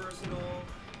pretty versatile,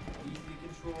 easy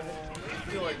control. I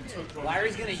feel like it took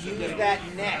Larry's gonna use that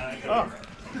neck. Oh.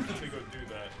 Let me go do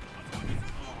that.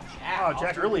 Oh,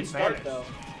 Jack really vanished. though.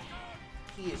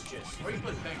 He is just. Where you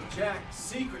put Jack,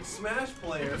 secret Smash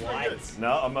player. What?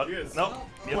 No, I'm not. Yes. Nope.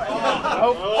 Yep.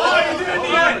 Oh, you did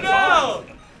it! No!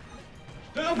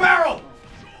 To the barrel!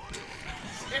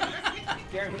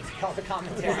 Jeremy's called the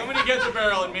commentary. Somebody get the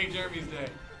barrel and make Jeremy's day.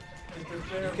 You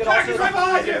could also right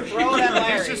behind you! throw it at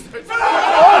Larry.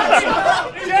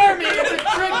 Jeremy, it's a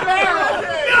trick barrel!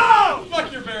 No!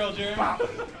 Fuck your barrel, Jeremy.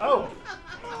 Oh.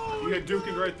 You had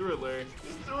duking right through it, Larry.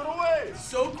 Just threw it away.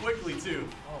 So quickly, too.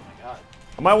 Oh my god.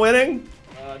 Am I winning?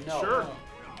 No. Sure.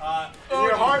 In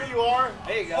your heart, you are.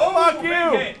 There you go. Oh, Fuck you.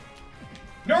 big hit.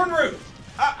 Nernroot.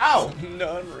 Ow.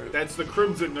 That's the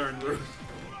Crimson Nernroot.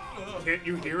 Can't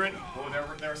you hear it? Oh,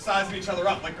 they were sizing each other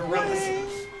up like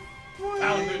gorillas.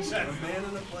 Pound their chest. Man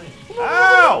in the plane.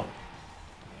 Ow.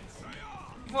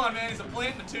 Come on, man. He's a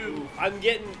plant in the tube. I'm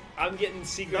getting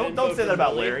secret. Don't info say from that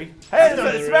about Lily. Larry. Hey, it's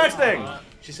a Smash thing.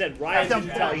 She said Ryan didn't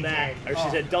tell Matt, or she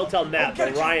said don't tell Matt,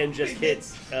 but Ryan just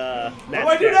hits Matt. What do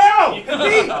I do now? Hit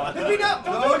B. Don't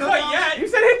do it quite yet. You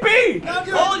said hit B.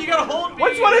 Hold. You gotta hold B.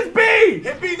 Which one is B?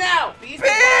 Hit B now. B!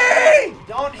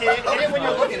 Don't hit it. Hit it when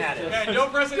you're looking at it. Yeah,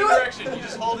 don't press any direction. You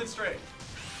just hold it straight.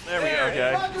 There we go.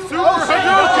 Okay. Super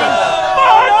Hadouken!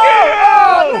 Fuck you!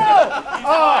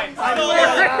 Oh,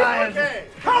 okay.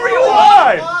 How are you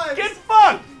alive? Get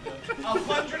fucked!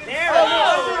 100.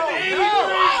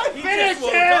 Finish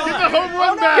him! Get the home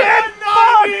run back! Get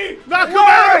fucked! Knock him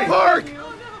out of the park!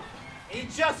 He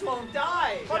just won't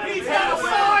die. But he's got a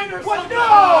sign or something.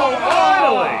 No!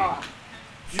 Finally!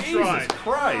 Jesus tried.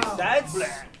 Christ! That's.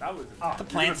 The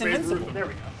plant's invincible. There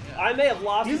we go. I may have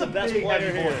lost the best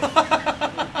player here.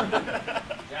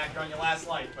 Jack, on your last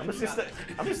light. I'm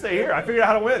gonna stay here. I figured out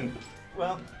how to win.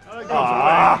 Well,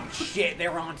 Ah! shit,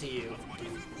 they're onto you.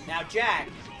 Now, Jack.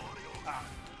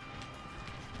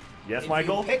 Yes, if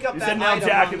Michael. You pick up You that said now item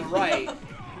Jack on the right.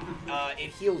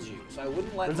 It heals you, so I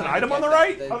wouldn't let. There's an Larry item on get the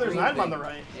right? the Oh, there's an green item on thing. the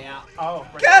right. Yeah. Oh.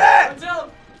 Get it!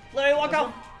 Larry, walk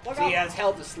off. Walk See, off. his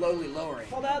health is slowly lowering.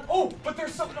 Fall down. Oh, but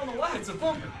there's something on the left. It's a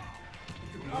bunker.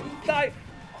 Die.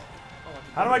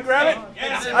 How do I grab it?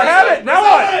 Yes. I have it. Now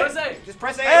what? Press A. Just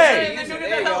press A. Hey! and use Then it. go There you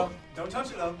get the go. help. Don't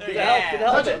touch it though. There you Good go. help. Good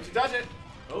help. Touch it. You touch it.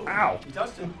 Oh. Ow. You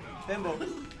touched it. Thimble.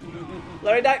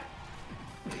 Larry, die.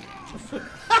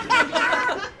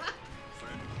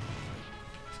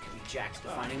 Jack's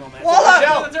defining moment.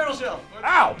 Shell, the turtle shell.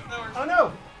 Ow! Oh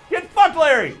no. Get fucked,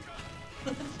 Larry!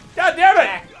 God damn it!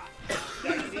 Jack.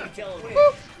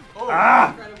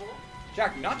 Ah!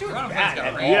 Jack, not doing Run him bad fast,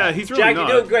 at all. guy. Yeah, he's really Jack, not.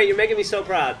 you're doing great. You're making me so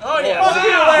proud. Oh yeah. Fuck you,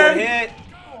 Larry! Good hit.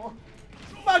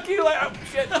 Fuck you, Larry! Oh,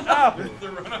 shit. Oh. The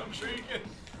run up shrieking.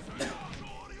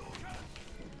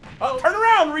 Oh, turn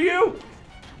around, Ryu!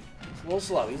 It's a little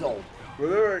slow. He's old.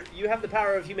 Remember, you have the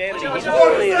power of humanity. Watch He's out,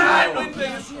 only an that island. wind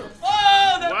thing is-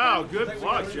 Oh, that Wow, good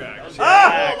block, Jack.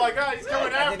 Ah! Oh my god, he's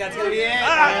coming I after think that's you. gonna be it.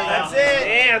 Ah, That's it.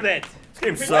 Damn it. This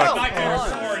game Like sucks. Nightmare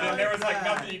Sword, and there was like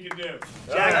nothing you could do.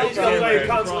 Jack, please go play your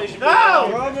consolation.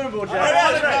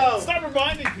 No! Stop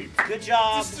reminding people. Good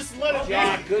job. Just let it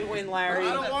Jack, good win, Larry.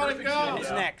 I don't want to go. Who's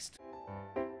next?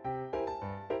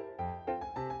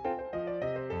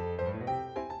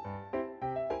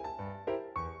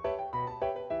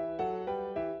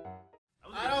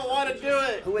 I don't want to do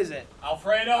it. Who is it?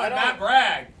 Alfredo and Matt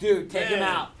Bragg. Dude, take him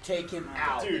out. Take him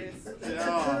out. Dude.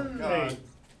 Oh, God.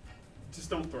 Just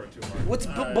don't throw it too hard.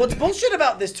 What's bullshit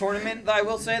about this tournament, that I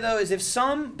will say though, is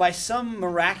if by some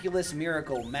miraculous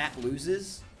miracle Matt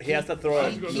loses, He has to throw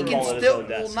it. he can still.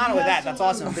 Well, not only that, that's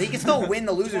awesome, but he can still win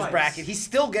the losers bracket. He's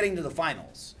still getting to the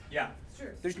finals. Yeah.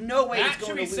 There's no way Matt he's should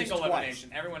going be to lose single twice. elimination.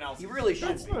 Everyone else. He really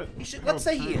should be. He should. Let's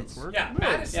say he is. Yeah,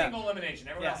 Matt is Yeah. single elimination.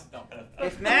 Everyone else is dumb.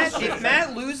 If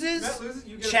Matt loses,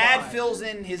 you get a Chad bye. fills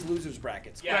in his losers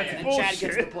brackets. Yeah, and yeah. then Chad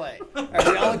gets to play. All right,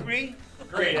 we all agree?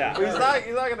 Great. Yeah.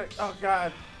 He's not gonna. Oh,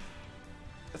 God.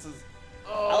 This is.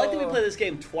 I like that we play this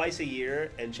game twice a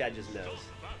year, and Chad just knows.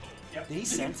 Did he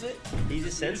sense it? He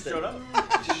just sensed it. showed up.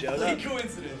 Just showed up. Complete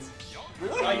coincidence.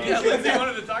 Like, yeah, Lindsay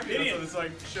wanted to talk to you, so it's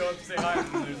like show up to say hi,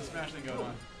 and there's a smash thing going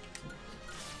on.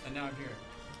 And now I'm here.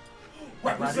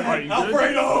 Represent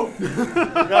Alfredo!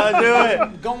 Gotta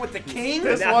do it. Going with the king?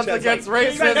 This Now one's Chad's against like,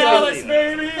 racism. Dallas,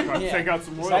 baby! Take out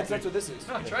some That's royalty. what this is.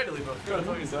 I tried to leave, but I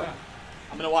told you so.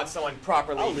 I'm gonna watch someone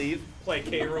properly. I'll leave. Play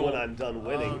K. Rool When I'm done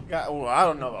winning. Oh, I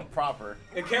don't know about proper.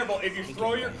 And careful, if you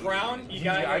throw your crown, you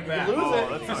gotta I get can back. lose Oh,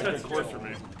 it. that's not good course for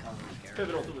me. It's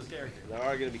pivotal to his character. There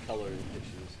are going to be coloring issues.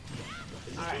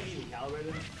 Is this game even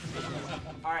calibrated?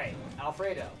 All right,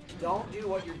 Alfredo, don't do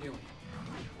what you're doing.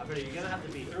 Alfredo, you're gonna have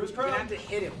to beat him. You're gonna have to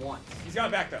hit him once. He's got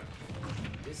back though.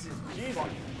 This is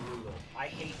fucking brutal. I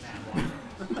hate Matt.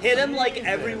 Hit him like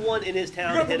everyone in his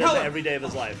town hit him every day of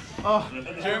his life. Oh,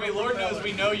 Jeremy, Lord knows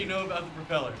we know you know about the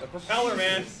propeller. The propeller,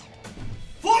 man.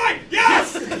 Fly!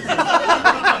 Yes!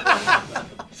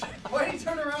 Why did he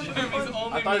turn around? Jeremy's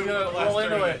only I thought he was move gonna for the last roll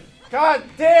into 30 it. God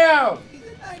damn!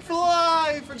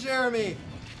 Fly for Jeremy.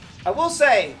 I will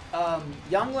say,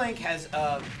 Young Link has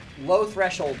a low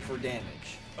threshold for damage.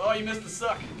 Oh, you missed the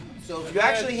suck. So if you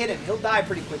actually hit him, he'll die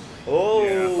pretty quickly. Oh,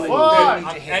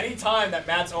 Any time that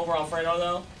Matt's over Alfredo,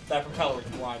 though, that propeller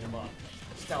would blind him up.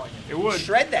 Just telling you. It would.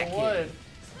 Shred that kid.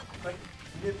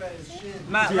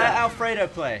 Matt, let Alfredo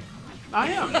play.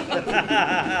 I am.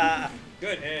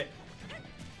 Good hit.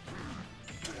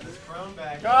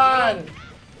 God,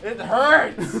 it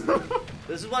hurts.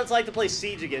 This is what it's like to play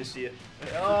Siege against you.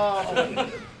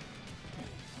 Oh.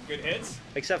 Good hits.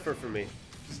 Except for me.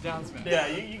 Just down smash. Yeah,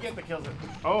 you get the kills.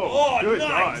 Oh, good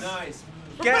nice. God. Nice.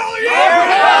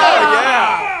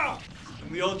 Yeah!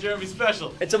 The old Jeremy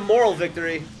special. It's a moral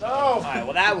victory. No. All right,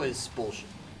 well that was bullshit.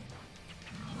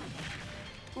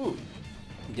 Ooh.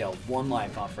 Yo, one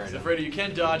life, Alfredo. So, Fredo, you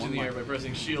can dodge in the air by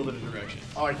pressing shield in a direction.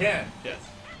 Oh, I can. Yes.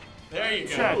 There you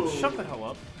go. Chad, shut the hell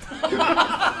up.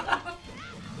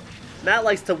 Matt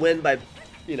likes to win by,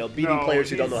 you know, beating No, players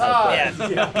who don't know how to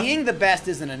play. Yeah, being the best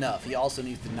isn't enough. He also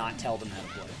needs to not tell them how to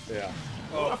play. Yeah.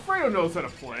 Alfredo knows how to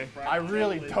play. I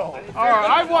really don't. All right,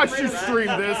 I've watched you stream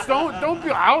this. Don't be.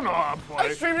 I don't know how to play.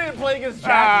 I streamed it and played against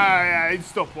Jackie. Yeah, he's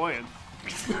still playing.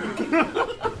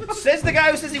 Says the guy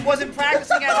who says he wasn't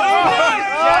practicing at all.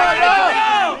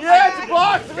 Yeah, it's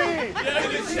blocked me. Yeah,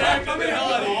 it's Shaq. Come the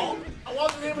hell out of here. I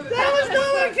wasn't able to.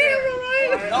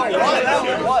 No,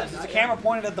 it was. The camera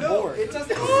pointed at the board. It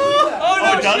doesn't. Oh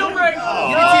no, shield break!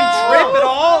 You didn't see him trip at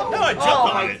all? No, I jumped Oh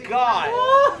on my it. god.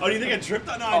 Oh, do you think I tripped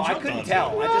on? No, Oh, I I jumped couldn't on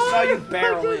tell. I just saw you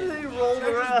barrel in. They rolled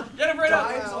around. Get him right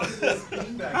up!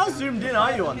 How zoomed in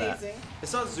are you on that?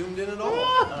 It's not zoomed in at all.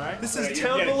 Alright. This is You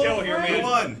down get a below. kill here, Who man.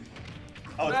 won?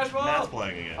 Oh, Smash ball. Matt's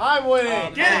playing again. I'm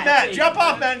winning. Get it, Matt! Jump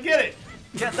off, man! Get it!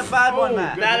 Get the bad one,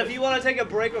 Matt. Matt, if you want to take a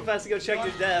break real fast to go check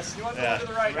your desk. You want to Yeah. go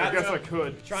to the right? I guess I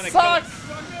could. Trying to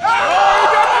Sucks.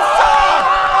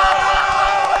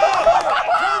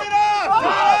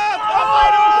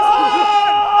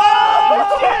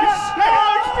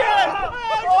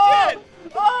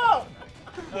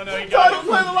 Oh no, you Time got to it.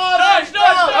 play the lottery.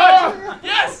 Dodge!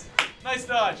 Yes! Nice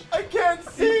dodge. I can't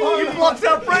see. You blocked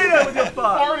Alfredo with your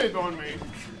fuck. Farted on me.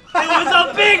 It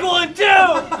was a big one, too!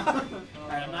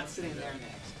 Alright, I'm not sitting there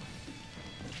next.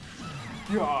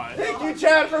 God. Thank you,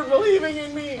 Chad, for believing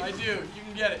in me. I do. You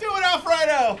can get it. Do it,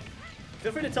 Alfredo!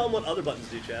 Feel free to tell him what other buttons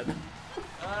do, Chad.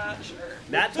 Sure.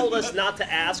 Matt told us not to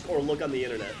ask or look on the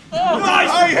internet. Oh,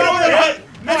 nice!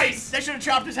 Nice! They should have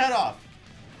chopped his head off.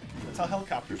 That's how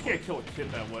helicopters You work. can't kill a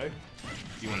kid that way.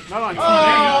 You want Not on TV.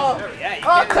 Oh, Yeah, you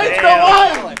oh, get take it. the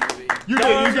one. You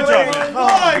did. You good job, man.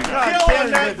 One!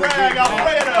 Killing Matt Bragg,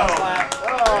 Alfredo!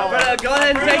 Alfredo, go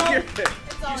ahead and take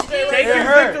your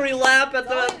victory lap at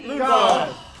the loot ball.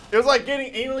 It was like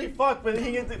getting anally fucked, but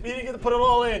he didn't get to put it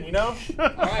all in, you know?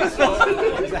 Alright, so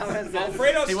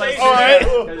Alfredo stays All right,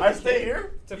 here I stay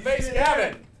here. to face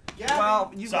Gavin.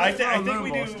 Well, you So I can think throw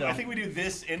we a do. moonball still. I think we do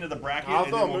this into the bracket, I'll and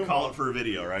throw then a we'll call moonball. it for a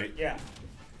video, right? Yeah.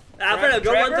 Alfredo,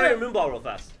 go run Trevor? through your moonball real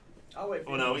fast. I'll wait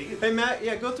Oh no. We, Hey Matt,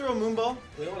 yeah, go through a moonball.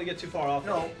 We don't want to get too far off.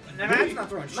 No, Matt's not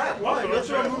throwing shit. Why? Go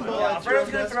through a moonball. Yeah, Alfredo's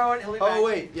gonna throw it. He'll be back. Oh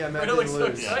wait, yeah, Matt Fredo looks didn't so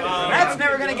lose. excited. Matt's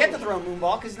never gonna get to throw a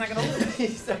moonball because he's not gonna lose.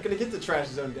 He's not gonna get to trash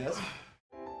his own desk.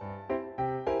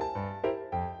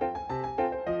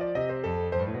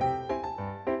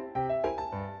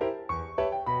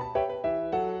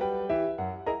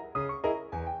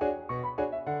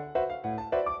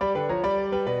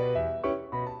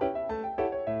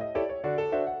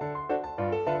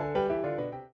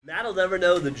 Matt'll never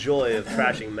know the joy of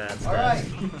trashing Matt's desk.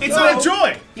 It's not a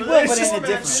joy! He will, but It's just in a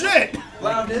different. shit!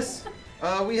 Loudness.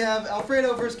 We have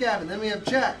Alfredo versus Gavin. Then we have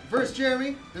Jack versus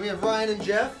Jeremy. Then we have Ryan and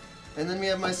Jeff. And then we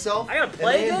have myself. I gotta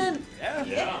play and again?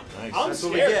 yeah. Nice. I'm That's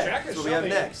what we scared. get. Jack That's is what we have showing.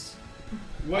 next.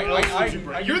 What I- else I- did you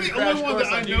break? I You're give the you crash only one course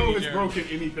that I on know duty, has Jeremy. broken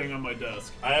anything on my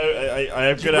desk. I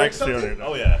have Did good you break access to something? it.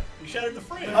 Oh yeah. You shattered the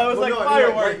frame. Oh, it was Well, like no, I mean,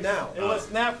 fireworks. right now. It was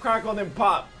snap, crackle, then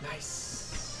pop.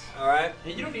 Alright.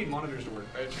 Hey, you don't need monitors to work,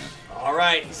 right?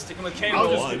 Alright, he's sticking with I'll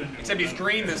K. just one. get it. Except he's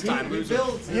green this time, He loser.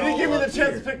 builds You it didn't give me all the up chance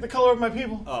here. to pick the color of my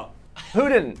people. Oh. Who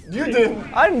didn't? You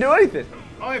didn't. I didn't do anything.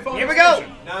 Here we go.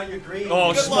 Now you're green.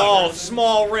 Oh,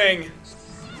 small ring.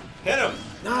 Hit him.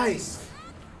 Nice.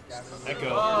 Echo.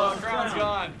 Oh, crown's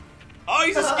gone. Oh,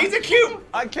 he's a cube.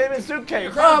 I came in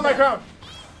suitcase. Crown, my crown.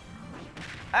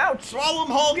 Ouch. Swallow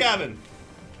him whole, Gavin.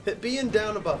 Hit B and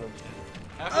down above him.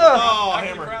 Oh, After the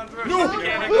hammer. crown throw, No. shoot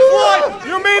again. What?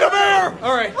 You're made of air.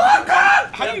 All right. Oh, God.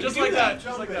 How Yeah, do you just do like that?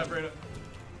 Just like that, Brado.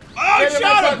 Oh, he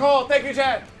shot him. Hole. Thank you,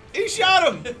 Chad. He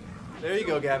shot him. There you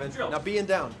go, Gavin. Now B and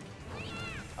down.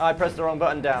 I pressed the wrong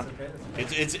button down.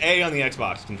 It's A on the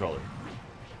Xbox controller.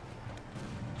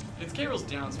 It's Gabriel's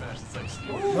down smash. It's like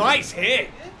stupid. Nice hit.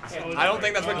 I don't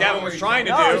think that's what Gavin was trying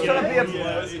to No, it's do. gonna be a...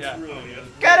 Yeah.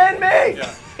 Get in me!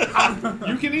 Yeah.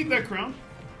 You can eat that crown.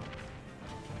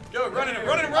 Go, run him.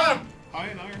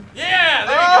 Iron. Yeah,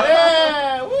 there you go.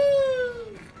 Yeah.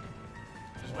 Woo.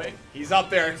 Just wait. He's up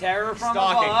there. Terror from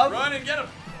Stalking. above. Run and get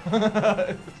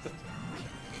him.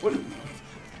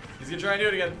 He's gonna try and do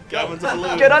it again. Gavin's a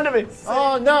balloon. Get under me!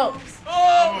 Oh no.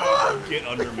 Oh! Get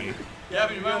under me.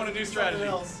 Gavin, you might want a new strategy.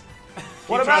 What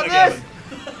Keep about trying this? it,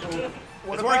 Gavin.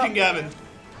 It's working, Gavin.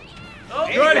 Oh,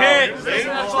 Good hit.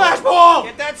 Smash ball.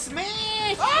 Get that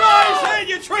smash. Nice hit.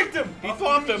 You tricked him. He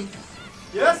thumped him.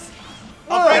 Yes.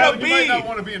 Afraid of You might B. not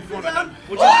want to be in front of him.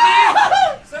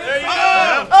 There you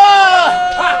go.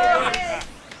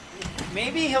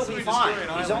 Maybe he'll be fine.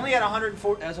 He's only at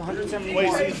 140. That's 171.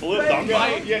 Wait, so he's blue Donkey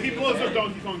Kong? Yeah, he blows up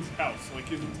Donkey Kong's house, like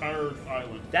his entire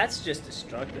island. That's just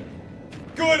destructive.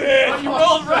 Good hit. You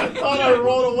rolled right. I thought I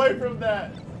rolled away from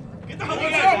that. Get the What's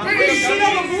honeycomb. up, B? Shoot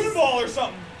up a moon ball or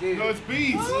something. Dude, No, it's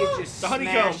bees. he's just The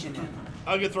honeycomb. smashing him.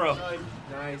 I'll get throw.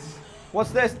 Nice.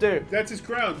 What's this do? That's his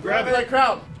crown. Grab Grab my it.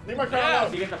 crown. Leave my crown Yeah.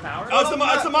 alone. You get the power? Oh, it's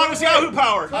the Modest Yahoo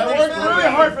power. I worked really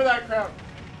hard for that crown.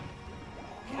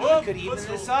 We could even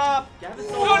this up. No.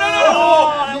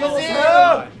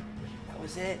 That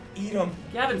was it. Eat him.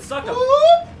 Gavin, suck him.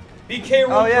 BK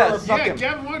rule Oh, yeah, curve. suck Yeah, him.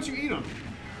 Gavin, why don't you eat him?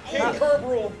 BK curve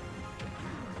rule.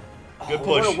 Good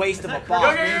What push. a waste of a Go,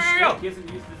 bomb. go. He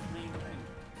hasn't used this main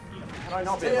thing. How do I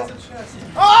not be He has a involved? chest.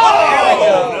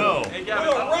 Oh, no. Hey, Gavin,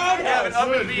 Look at the roundhouse. up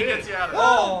and B gets you out of there.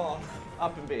 Oh.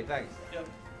 Up and B, thanks. Yep.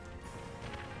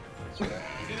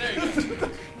 There you go.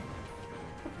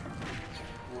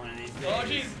 Oh,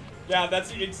 jeez. Yeah, that's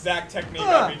the exact technique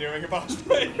I'd be doing if I was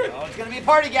playing. Oh, it's gonna be a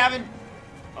party, Gavin.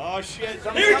 Oh, shit.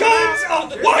 Here it comes! Oh,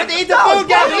 what? Eat the food,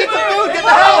 Gavin. Eat the food. Get the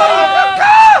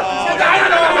hell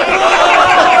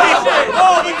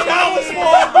Oh, the cow is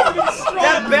strong.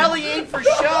 That belly ain't for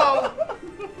show.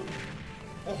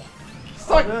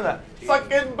 Suck. Doing that.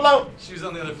 Suck and blow. She was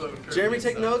on the other foot with Kirby. Jeremy,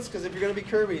 take so- notes, because if you're gonna be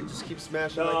Kirby, just keep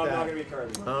smashing No, like I'm that. not gonna be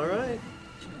Kirby. All right.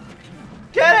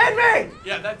 Get in me!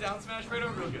 Yeah, that down smash right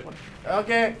over real good.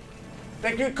 Okay.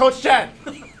 Thank you, Coach Chad.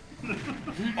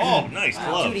 Oh, nice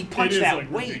glove. Dude, he punched is, that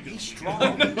like, weight. ridiculous. He's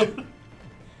strong.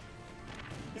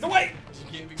 He's away.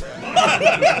 You can't be grabbed.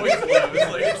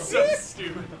 It's like, it's so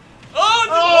stupid. Oh,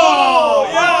 Oh,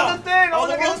 yeah. The thing! Oh,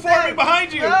 the world's forming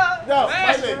behind you. No,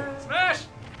 Smash! my thing. Smash!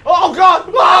 Oh, God!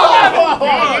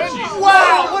 Oh,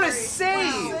 Wow, what a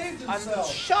save. I'm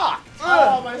shocked.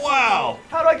 oh, my Wow.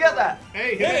 How do I get that?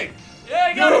 Hey, hit it. Yeah,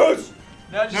 you got it!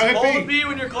 Now just Now hit hold B. the B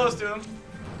when you're close to him.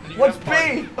 and you What's have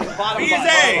party. B? Bottom B is button. A.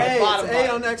 Hey, Bottom it's A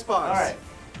button. on Xbox. All right.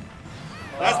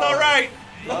 That's not right.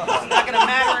 It's not gonna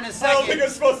matter in a I don't think second. I'm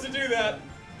supposed to do that.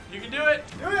 You can do it.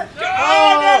 Do it.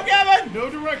 Oh, no, Gavin. No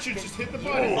direction, just hit the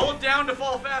button. Hold down to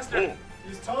fall faster.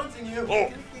 He's taunting you.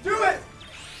 Oh. Do it.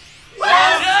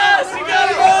 Yes! You got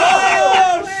it!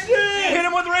 Oh, shit. Hit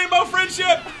him with rainbow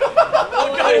friendship.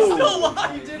 Oh, God, he's still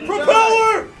alive.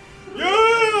 Propeller.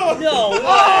 Yeah. No way.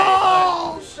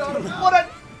 Oh, shut him. What a...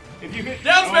 If you hit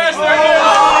Down smash Oh. there.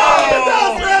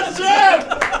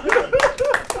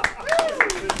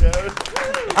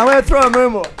 I'm gonna throw a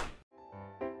moonwalk.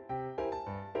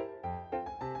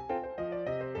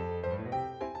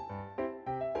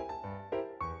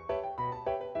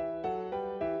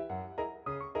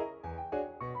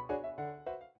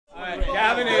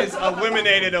 Gavin is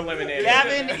eliminated.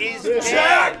 Gavin is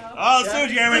Jack. dead. Oh, let's do it,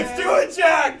 Jeremy. Let's do it,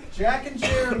 Jack. Jack and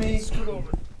Jeremy.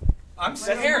 I'm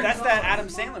scared. That's that Adam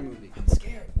Sandler movie. I'm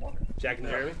scared. Jack and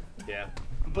Jeremy? Yeah.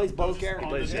 He plays both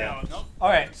characters. Yeah. Nope. All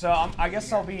right, so I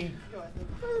guess I'll be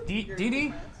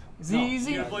DD. Is he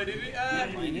easy? You play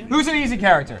DDD? Who's an easy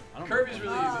character? Kirby's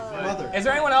really easy. Play. Mother. Is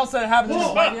there anyone else that haven't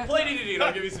just played yet? Play DDD and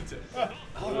I'll give you some tips.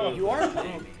 You are?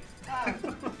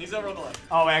 He's over on the left.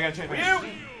 Oh wait, I gotta change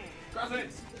my. Cross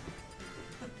hands.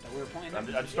 We were playing.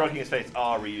 I'm stroking his face.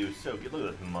 Oh, Ryu, so good.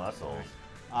 Look at those muscles.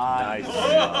 Nice.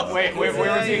 Wait,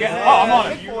 where is he again? Oh, I'm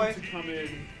on it. You to come in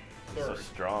So third.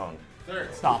 strong.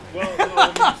 Third. Stop. Well, no,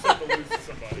 you just have to lose to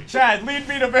somebody. Chad, lead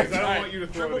me to victory. I don't want you to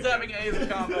throw Triple it again. tapping A is a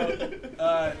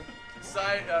combo.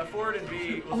 Side, forward and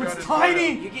B. Will Oh, throw it's it as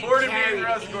tiny. Gordo. You get Forward and B carried.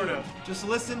 throws Gordo. Just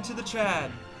listen to the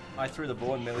Chad. I threw the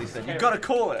ball and Millie said, "You gotta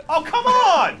call it." Oh, come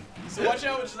on! So watch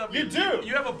out which stuff You do.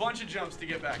 You have a bunch of jumps to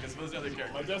get back as opposed to other My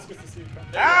characters. desk gets to see it come.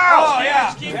 Ow! Oh, yeah.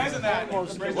 Just keep using that. Yeah,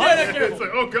 It's careful.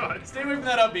 like, oh god. Stay away from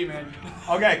that up B, man.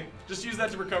 Okay. Just use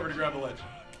that to recover to grab the ledge.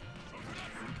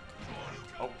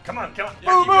 Oh, come on, come on. Yeah,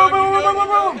 Boom, keep going, boom, keep boom, going, boom, keep boom,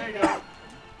 going. boom. There you go.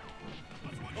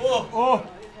 Oh. Oh.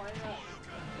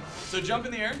 So jump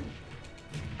in the air.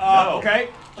 Okay.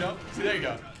 Jump. See, there you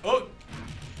go. Oh.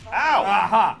 Ow.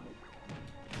 Aha.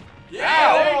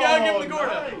 Yeah, there you go. Give him the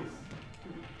Gordo. Nice.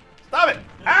 Stop it.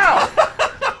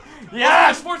 Ow.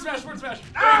 Yes. Forward smash, forward smash.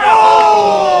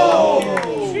 Oh!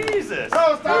 Jesus.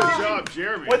 Good job,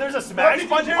 Jeremy. Wait, there's a smash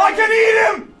button? I can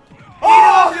eat him!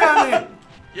 Oh!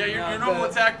 Yeah, your normal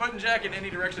attack button, Jack, in any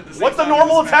direction at the same What's the time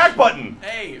normal is smash. attack button?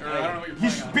 A, or I don't know what you're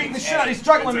He's playing on. beating the shit out. He's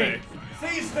struggling me. It's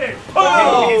Seize fish. Not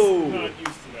Oh! used to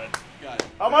that. Got it.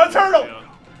 I'm on a turtle. Yeah.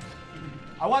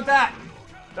 I want that.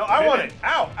 No, I want it.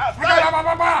 Ow. Ow.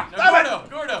 Now,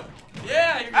 Gordo.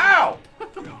 Yeah, you're good. Ow.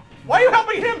 Why are you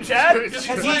helping him, Chad? Because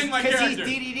he's playing my Because he's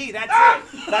character. DDD. That's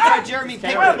it. That's why Jeremy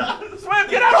picked him. Swim,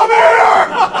 get out of here!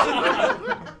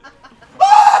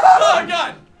 Oh,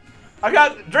 God. I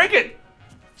got, drink it.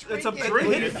 It's a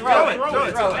Drink hit it. it. Throw it. Throw it.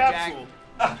 It's Throw a it, Jack.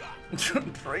 capsule.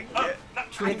 Drink it.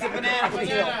 It's a banana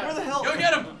peel. Where the hell? Go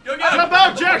get him. Go get him. Come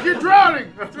out, Jack, you're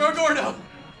drowning! Throw Gordo.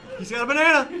 He's got a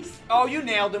banana. Oh, you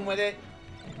nailed him with it.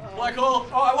 Black hole.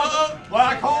 Oh, I want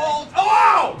black hole. Oh,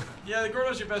 wow! Yeah, the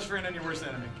Gordo's your best friend and your worst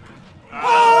enemy.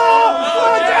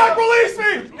 Oh, Jack, release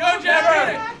me! Go, Jack. Get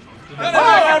it. No, Oh,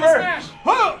 Jack, Amber. smash.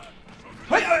 Huh.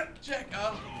 Hey, Jack,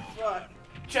 oh, fuck.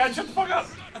 Chad, shut the fuck up.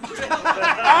 Ow,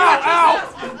 Ow, ow!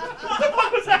 What the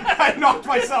fuck was that? I knocked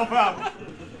myself out.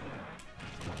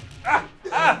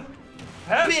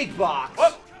 Big box.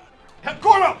 What?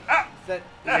 Gordo! That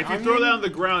If you throw that on the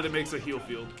ground, it makes a heal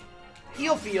field.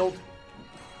 heel field.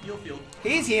 You'll feel.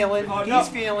 He's healing. Oh, He's no.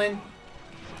 feeling.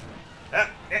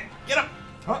 Get up.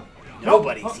 Huh?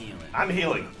 Nobody's healing. I'm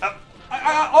healing.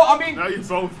 I mean... Now you're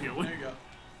both healing. There you go.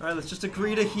 All right, let's just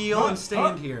agree to heal and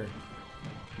stand here.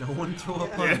 No one throw a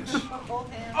punch.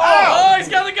 Oh, he's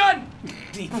got the gun.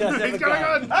 He does have He's a got a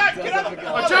gun. gun! Hey, get up!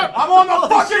 Watch out! I'm on the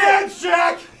fucking edge,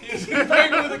 Jack! He's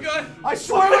banging with a gun. I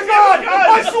swear to God!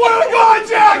 I swear to God,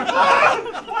 Jack!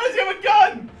 Why does he have a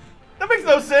gun? That makes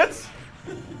no sense.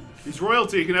 He's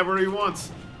royalty, he can have whatever he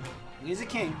wants. He's a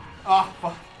king. Ah,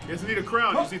 fuck. He doesn't need a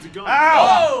crown, he just needs a gun.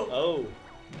 Ow! Oh.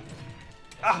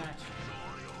 Ah.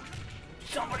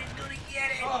 Somebody's gonna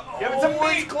get it. Give it to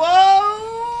me!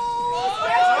 Close. Oh,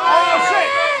 shit!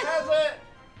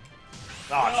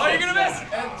 Oh, you're gonna miss.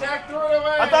 And Jack threw it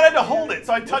away! I thought I had to hold it,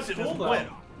 so I touched it and just went.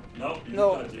 Nope.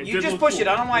 No, It you did just look push cool. it.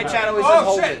 I don't know why Chad always Oh, says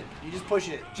hold shit. it. You just push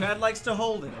it. Chad likes to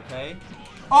hold it, okay?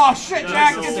 Oh, shit,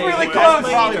 Jack! It's so really wait. close!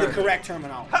 Probably the correct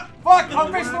terminology. Fuck!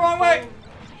 I'm facing the wrong way!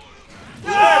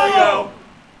 There we go!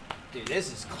 Dude,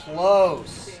 this is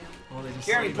close. Oh, they just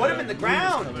Jeremy, put him in the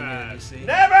ground. coming in, you see?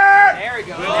 Never! There we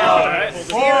go.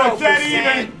 Oh, dead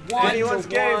even! 1 Anyone's to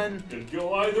game. 1. Could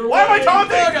go either way. Why am I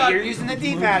taunting? You're using the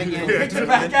D-pad again. Kicks it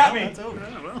back at me!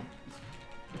 Yeah, well.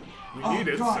 We Oh, need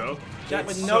it, God. so. Jack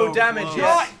with It's no so damage close.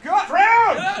 yet. God!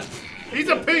 Drown! He's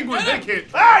a penguin, they can't.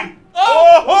 Hey!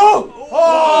 Oh!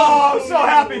 Oh! I'm so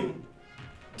happy!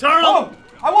 Turn Oh! him!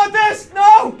 I want this!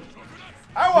 No!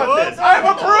 I want this! I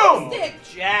have a broom! Stick.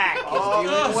 Jack is doing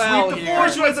well Sweep the here.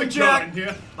 force with him, Jack. Gun,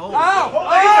 yeah. Oh,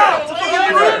 Ow! it's a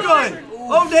fucking fruit gun.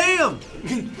 Oh, damn.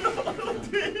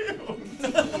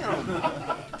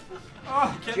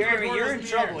 Jeremy, you're in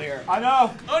trouble here. I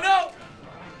know. Oh no!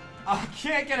 I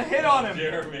can't get a hit on him.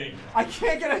 Jeremy. I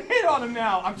can't get a hit on him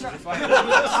now. I'm trying. Stop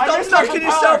I'm knocking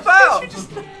yourself out.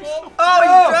 Oh,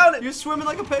 you're drowning. You're swimming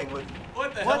like a penguin.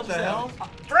 What the What the hell?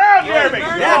 Drown, Jeremy!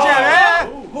 Yeah, Jack.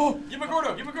 Give me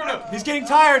Gordo. Give me Gordo. He's getting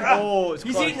tired. Oh,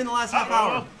 he's eaten in the last half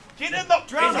hour. Get in the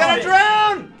Drown. He's gonna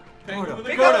drown! Penguin with a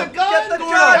Pick gun. up the gun. Get the gun.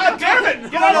 God damn it!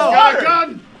 Get on Got the a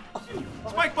gun!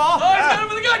 Spike ball. Oh, he's got him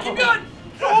with a gun. Keep going.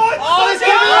 Oh, he's got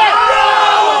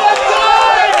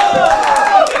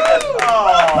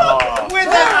with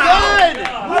a gun!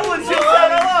 Who was you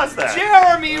said I lost that?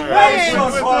 Jeremy wins! so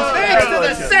close. Thanks to the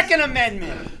Congratulations. Second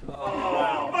Amendment.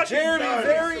 Jeremy,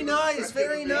 very nice,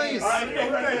 very nice.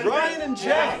 Ryan and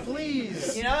Jack,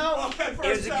 please. You know, it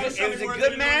was a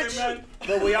good match,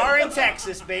 but we are in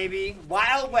Texas, baby.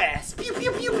 Wild West. Pew,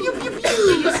 pew, pew, pew, pew, Did pew.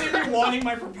 you see me wanting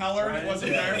my propeller and it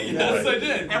wasn't there? Yes, I did.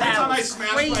 Every That time I was smash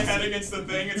crazy. my head against the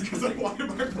thing, it's because I wanted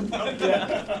my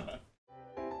propeller.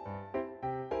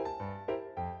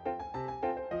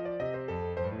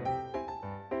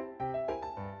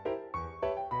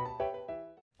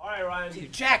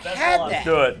 Jack had that. Let's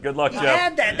do it. Good luck, He Jeff.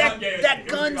 had that. That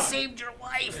gun gun. saved your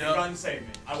life. Your gun saved me.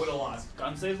 I would have lost.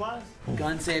 Gun saves lives?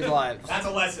 Gun saved lives. That's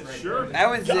a lesson right there. That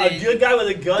was A good guy with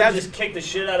a gun just kicked the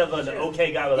shit out of an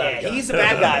okay guy without a gun. he's a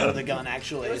bad guy with a gun,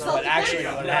 actually. Is what actually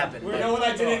what happened. You know what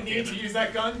I didn't need to use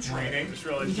that gun? Training.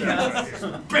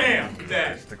 Bam!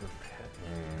 Dead.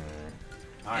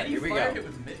 All right, here we go. It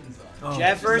with mittens on.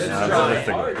 Jeff versus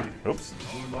Ryan. Oops.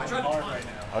 I tried to right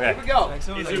now. Okay. Here we go.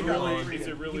 Is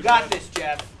it really You got this,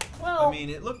 Jeff. Well, I mean,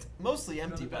 it looked mostly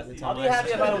empty by the time. I'll be happy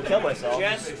if I don't kill myself.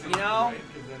 Just, you know,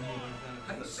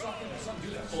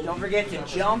 don't forget to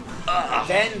jump,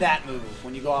 then that move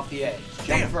when you go off the edge.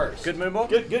 Jump first. Good move,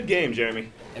 Good game,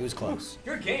 Jeremy. It was close.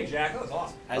 Good game, Jack. That was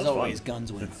awesome. As always,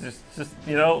 guns win. Just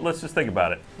you know, let's just think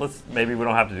about it. Maybe we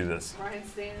don't have to do this.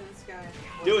 Ryan's staying in the sky.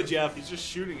 Do it, Jeff. He's just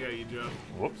shooting at you, Jeff.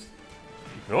 Whoops.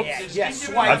 Oops. Yeah,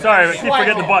 swipe. I'm sorry, I keep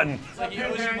forgetting the button. It's like he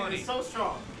owes you money. It's so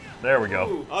strong. There we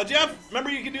go. Oh, Jeff,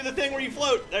 remember you can do the thing where you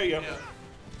float. There you go. Yeah.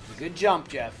 Good jump,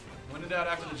 Jeff. When in doubt,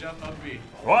 after the jump, up B.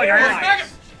 Well, Smack him!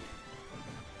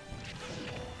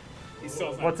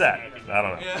 what's that? I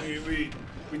don't know. Yeah.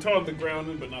 We taught him the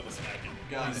grounding, but not the smacking.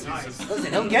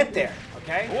 Listen, he'll get there,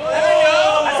 okay?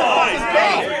 Whoa!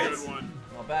 That's a Good one.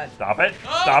 Not bad. Stop it.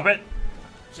 Stop it.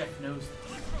 Jeff knows.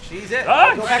 She's it.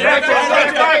 Ah! Go back.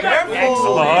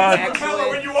 Excellent. Propeller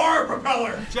when you are a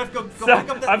propeller. Jeff, go pick up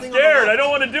that I'm thing scared. on I don't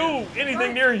want to do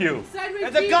anything near you. Sideways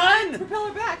There's a B, gun!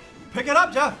 Propeller back. Pick it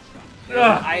up, Jeff. There's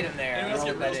an item there. Anyone else I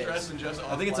get don't know real what that stressed is. and Jeff's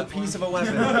I think it's a piece of a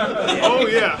weapon. Oh,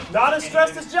 yeah. Not as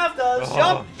stressed as Jeff does.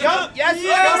 Jump! Jump! Yes!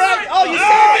 Yes! Oh, you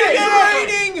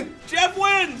saved it! Jeff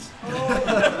wins.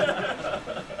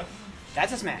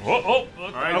 That's a smash. Oh, All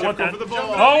right, Jeff, go for the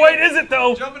ball. Oh, wait, is it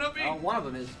though? Jumping up B. One of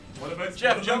them is. What about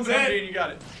Jeff, jump in and you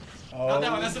got it. Not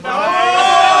that one, that's the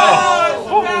bad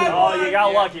Oh, Oh, you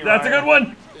got lucky, that's a Ryan. good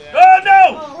one. Oh,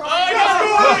 no!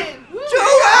 Ryan.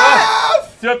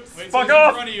 Jeff, Wait, fuck so he's in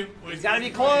off. front of you. He's gotta be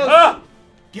close. Ah!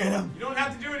 Get him. You don't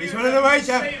have to do it. He's either. running away,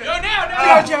 Jeff. Save it. Go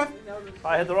now, Go, Jeff.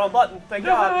 I hit the wrong button. Thank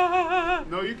God.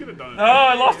 No, you could have done it. Oh,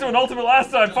 I lost to an ultimate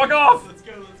last time. Fuck off. Let's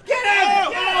go. Let's go. Get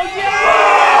him!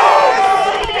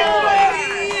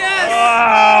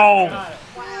 Wow.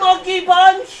 Monkey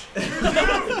punch!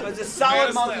 It's a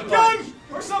solid monkey punch. Gun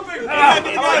or something.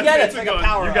 I get it. It's like a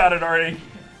power. You got it already.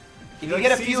 If you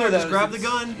get a few of those, just grab the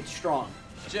gun. It's strong.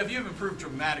 Jeff, you've improved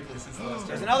dramatically since the last time.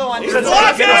 There's another one. He's There's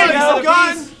blocking! another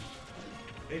Gun. piece.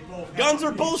 They both Guns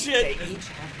are bullshit. They each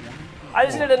have one. I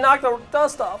just need to knock the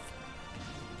dust off.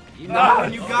 You Ah,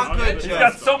 You got good, He's Jeff.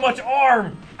 got so much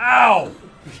arm. Ow.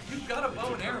 You've got a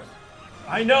bow and arrow.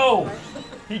 I know.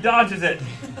 He dodges it.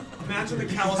 Imagine the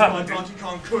talisman Donkey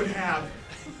Kong could have.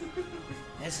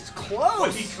 This is What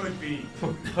close. he could be.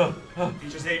 He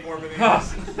just ate more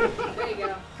bananas. There you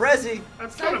go. Prezi.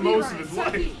 That's Side kind of B, most Ryan, of his side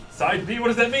life. B. Side B, what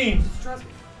does that mean? Trust me.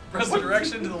 Press the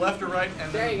direction to the left or right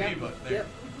and There then you the B go. button. There. Yep.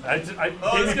 Oh, gave it's me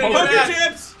gonna both. go back.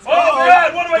 Chips. Oh,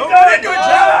 God, what have I done?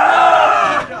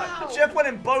 Wow. Jeff went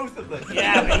in both of them.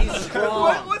 Yeah, but he's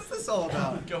strong. What's this all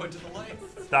about? Go into the light.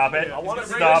 Stop it. wanna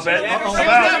Stop break it. this shit.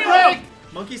 Stop.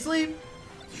 Monkey sleep.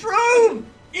 Shroom!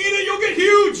 Eat it, you'll get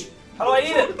huge. How do I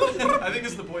eat it? I think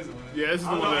this is the poison one. Yeah, this is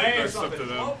the Oh, one no, that A or does stuff to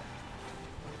something. them.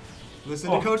 Listen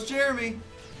to Coach Jeremy.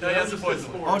 No, yeah, that's the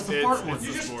poison one. Oh, it's the fart one.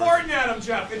 You're the just sport. farting at him,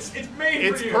 Jeff. It's made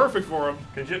It's for you. perfect for him.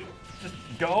 Could you just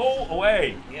go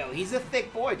away? Yo, he's a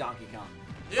thick boy, Donkey Kong.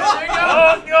 Yeah, there you go.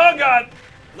 Oh, God.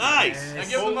 Nice. Now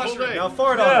give him the mushroom. Now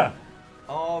fart on Yeah. him.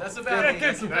 Oh, That's a Yeah, bad one.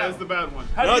 get some. That is the bad one.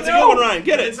 How do No, you it's a know? good one, Ryan.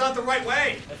 Get It's it. not the right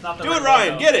way. It's not the Do it, right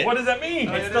Ryan. way, Get it. What does that mean?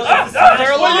 It's still- Ah, it's ah,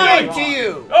 they're what are you lying doing? to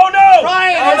you. Oh, no.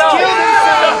 Ryan Oh, has no. killed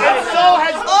himself, and so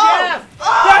has Jeff.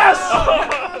 Yes.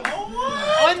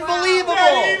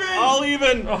 Unbelievable. All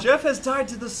even. Jeff has died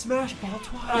to the smash ball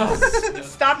twice.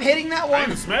 Stop hitting that I think one.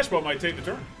 the smash ball might take the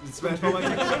turn. Smash ball might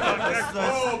take the That's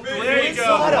Oh, big. There you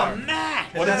go. What a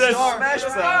match. What is this? Smash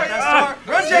ball. Ah.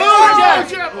 Run, Jeff.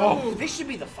 Jeff. Oh, this should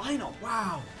be the final.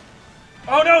 Wow.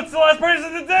 Oh, no, it's the last person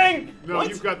in the thing. No,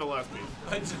 you've got the last piece.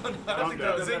 I don't think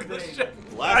that was English.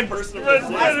 Last person of Last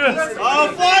this person. list.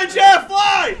 Oh, fly, Jeff,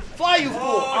 fly! Fly, you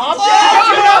fool.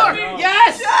 Jeff!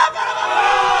 Yes.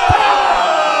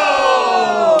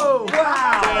 Oh!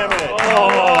 Wow. Damn it. Oh.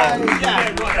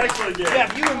 Excellent game.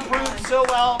 Jeff, you improved so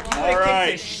well. You All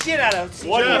right. kicked the shit out of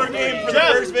One Jeff, more game for Jeff,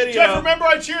 the first video. Jeff, remember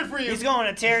I cheered for you. He's going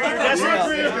to tear your Your destiny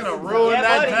career is up. gonna ruin Yeah,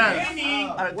 that buddy. path. I don't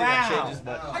think that Wow. changes,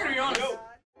 but. I'm gonna be honest.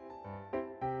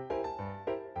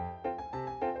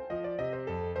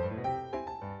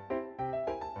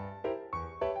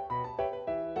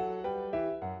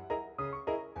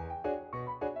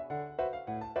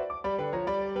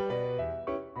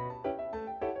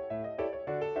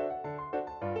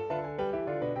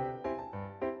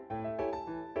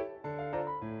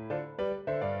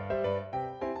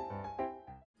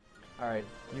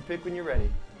 right. You pick when you're ready.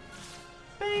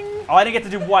 Bing. Oh, I didn't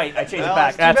get to do white. I changed it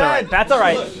back. Too That's all bad. right. That's all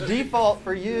right. Default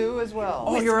for you as well.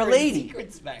 Oh, you're a lady.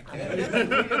 Secrets back You're a lady.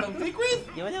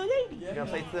 You gonna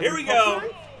play some Here we go.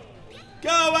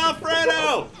 Go,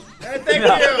 Alfredo! Thank you.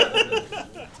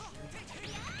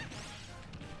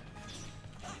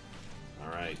 All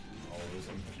right.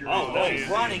 Oh,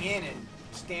 running in and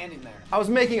standing there. I was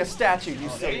making a statue, you There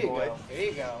silly you boy. go. There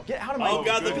you go. Get out of my Oh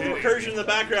god, look at the recursion in the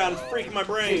background. It's freaking my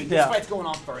brain. Dude, this fight's going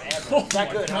on forever. Is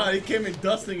that good? God, he came in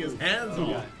dusting his hands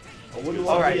on.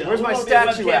 All right, where's my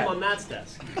statue at? on Matt's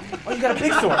desk. Oh, you got a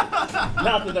big sword.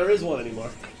 Not that there is one anymore.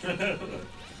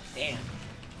 Damn.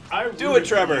 Do it,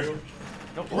 Trevor.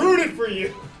 Rooted for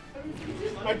you.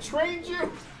 I trained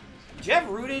you. Jeff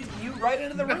rooted you right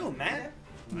into the room, man.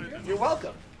 You're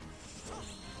welcome.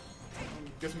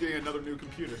 Guess I'm getting another new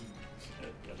computer.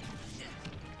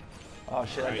 Oh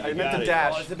shit, Right, I you meant got to it.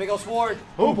 dash. Oh, it's the big old sword.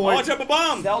 Oh boy. Watch up a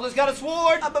bomb. Zelda's got a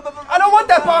sword. I don't want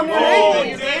that bomb near Oh, me!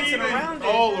 you're dancing around it.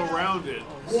 All around it.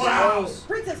 Wow.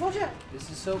 Princess, watch out. This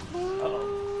is so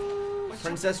cool.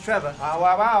 Princess Trevor. Wow,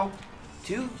 wow, wow.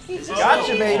 Two.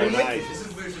 Gotcha, baby. Nice. This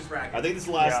is Loser's Bracket. I think this is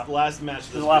the last match.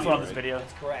 This is the last one of this video.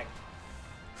 That's correct.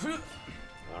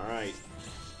 All right.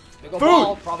 Big old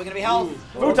ball. Probably gonna be health.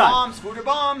 Food time. Bombs. Food or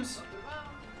bombs.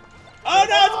 Oh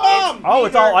no, it's a bomb! Oh,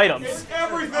 it's all items. It's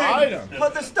everything. Item.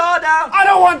 Put the star down. I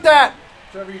don't want that!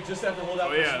 Trevor, you just have to hold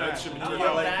out Oh for yeah, that smash. should be How turned far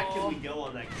out. back can we go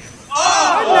on that camera?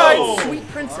 Oh! Nice, sweet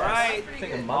princess. All right.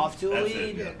 Off to a That's lead.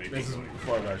 it. Yeah, maybe. This is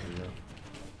before I've actually done.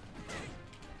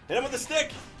 Hit him with the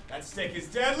stick. That stick is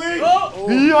deadly.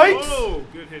 Yikes! Oh,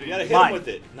 good hitting. You gotta hit Mine. him with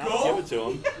it. Not Go. give it to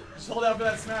him. Just hold out for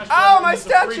that smash. Ow, Trevor, my and it's a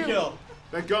free statue. kill.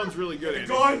 That gun's really good, Andy.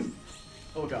 Gun.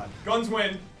 Oh god. Guns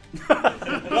win.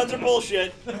 Guns are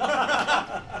bullshit.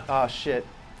 Oh shit.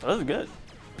 Oh, this is good.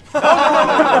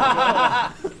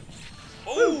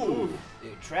 Ooh.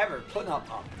 Dude, Trevor putting up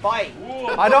a fight.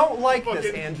 I don't like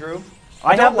this, Andrew.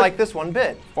 I I don't have like this one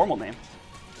bit. formal name.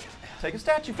 Take a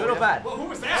statue for Good or you. bad? Well, who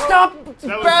was that? Stop was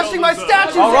bashing my Zelda's,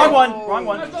 statues! Oh, wrong in. one. Wrong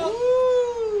one. He's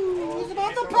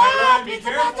about to pop. He's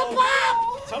about to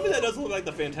pop. Tell me that doesn't look like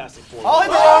the Fantastic Four. I'll hit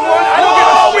the wrong one. I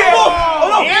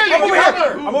don't give a shit.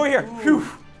 Oh, no. I'm over here. I'm over here. Phew.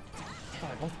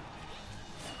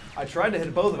 I tried to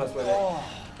hit both of us with it.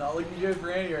 Not looking good for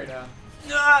Andy right now.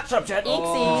 Shut up, Chad.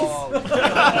 Princess.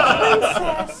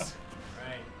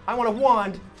 Right. I want a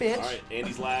wand, bitch. All right,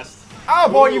 Andy's last. Oh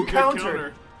boy, Ooh, you good countered.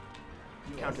 counter.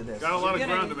 You countered this. Got a lot of You're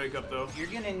gonna- ground to make up though. You're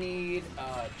gonna need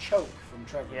a choke from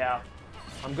Trevor. Yeah.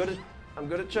 I'm good at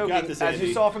got choking. this, As you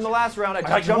Andy. saw from the last round, I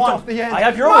got just your jumped wand. off the end. I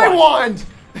have your My wand.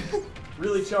 wand!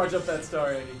 Really charge up that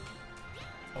star, Andy.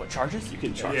 Oh, it charges? You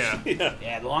can charge. Yeah.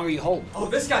 Yeah, the longer you hold. Oh,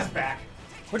 this guy's back.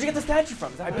 Where'd you get the statue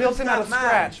from? Is I that built him out of Not mine.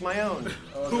 scratch, my own.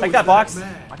 Take that box.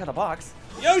 I got a box.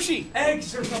 Yoshi.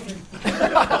 Eggs or something.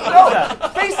 No!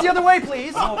 Face the other way,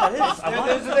 please! I don't know what that is. I want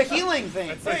Those are the healing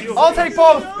things. I'll take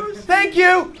both! Thank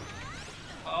you!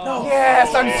 No.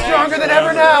 Yes, I'm stronger than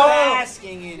ever now!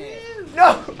 Basking in it.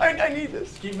 No! I need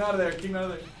this. Keep him out of there. Keep him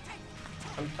out of there.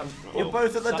 You're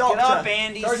both at the Suck doctor. it up,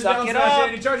 Andy. Charge it Suck down, it smash, up.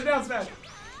 Andy. Charge it down, smash.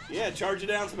 Yeah, charge it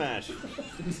down, smash.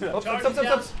 Oops,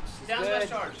 oops. Down smash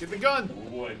charge. Get the gun.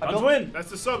 Guns win. That's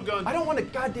the sub gun. I don't want a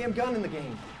goddamn gun in the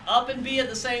game. Up and B at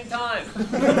the same time.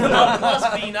 Up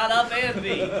plus B, not up and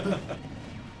B.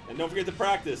 And don't forget to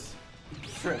practice.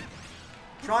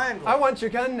 Triangle. I want your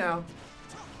gun now.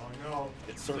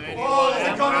 It's circle. Oh,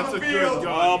 there's a gun on That's the a good field.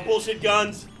 gun. Oh, bullshit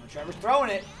guns. Trevor's throwing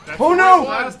it. That's Who the knew? right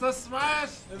one. That's the smash.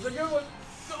 There's a good one.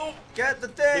 Go. Get the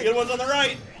The thing. good one's on the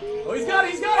right. Oh, he's got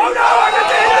it. He's got it. Oh no!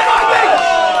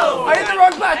 I hit the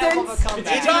wrong buttons! Come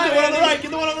Get back. the one on the right.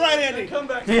 Get the one on the right, Andy. Come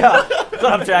back. Yeah. Shut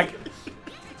up, Jack.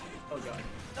 Oh god.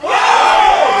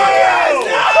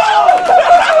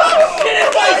 Shit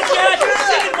advice, Jack!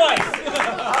 Shit advice!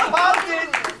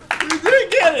 You did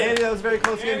get it. Andy, that was very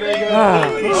close again, very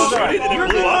good. You shot it and it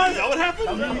blew up. Is that what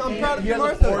happened? I'm proud of you, That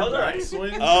Martha. was right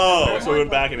swing. Oh, so we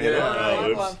went back and hit him.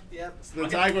 Oh, oops. The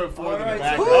tiger went forward in the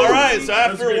back. All right, so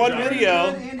That was a after good one job. video,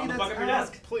 Andy, that's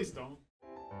out. Please don't.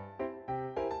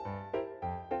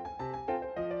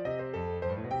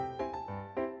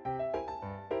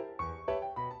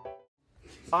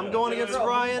 I'm going against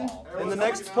Ryan in the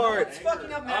next part.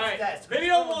 Fucking up Matt's desk.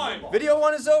 Video one. Video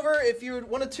 1 is over. If you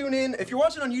want to tune in, if you're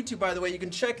watching on YouTube, by the way, you can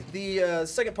check the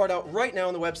second part out right now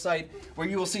on the website, where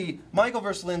you will see Michael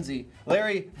versus Lindsay,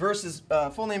 Larry versus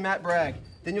full name Matt Bragg.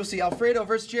 Then you'll see Alfredo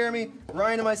versus Jeremy,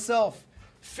 Ryan and myself.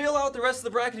 Fill out the rest of the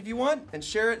bracket if you want, and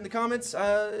share it in the comments.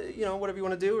 You know, whatever you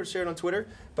want to do, or share it on Twitter.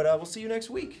 But we'll see you next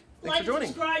week. Thanks for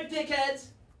joining. Like, subscribe, dickheads.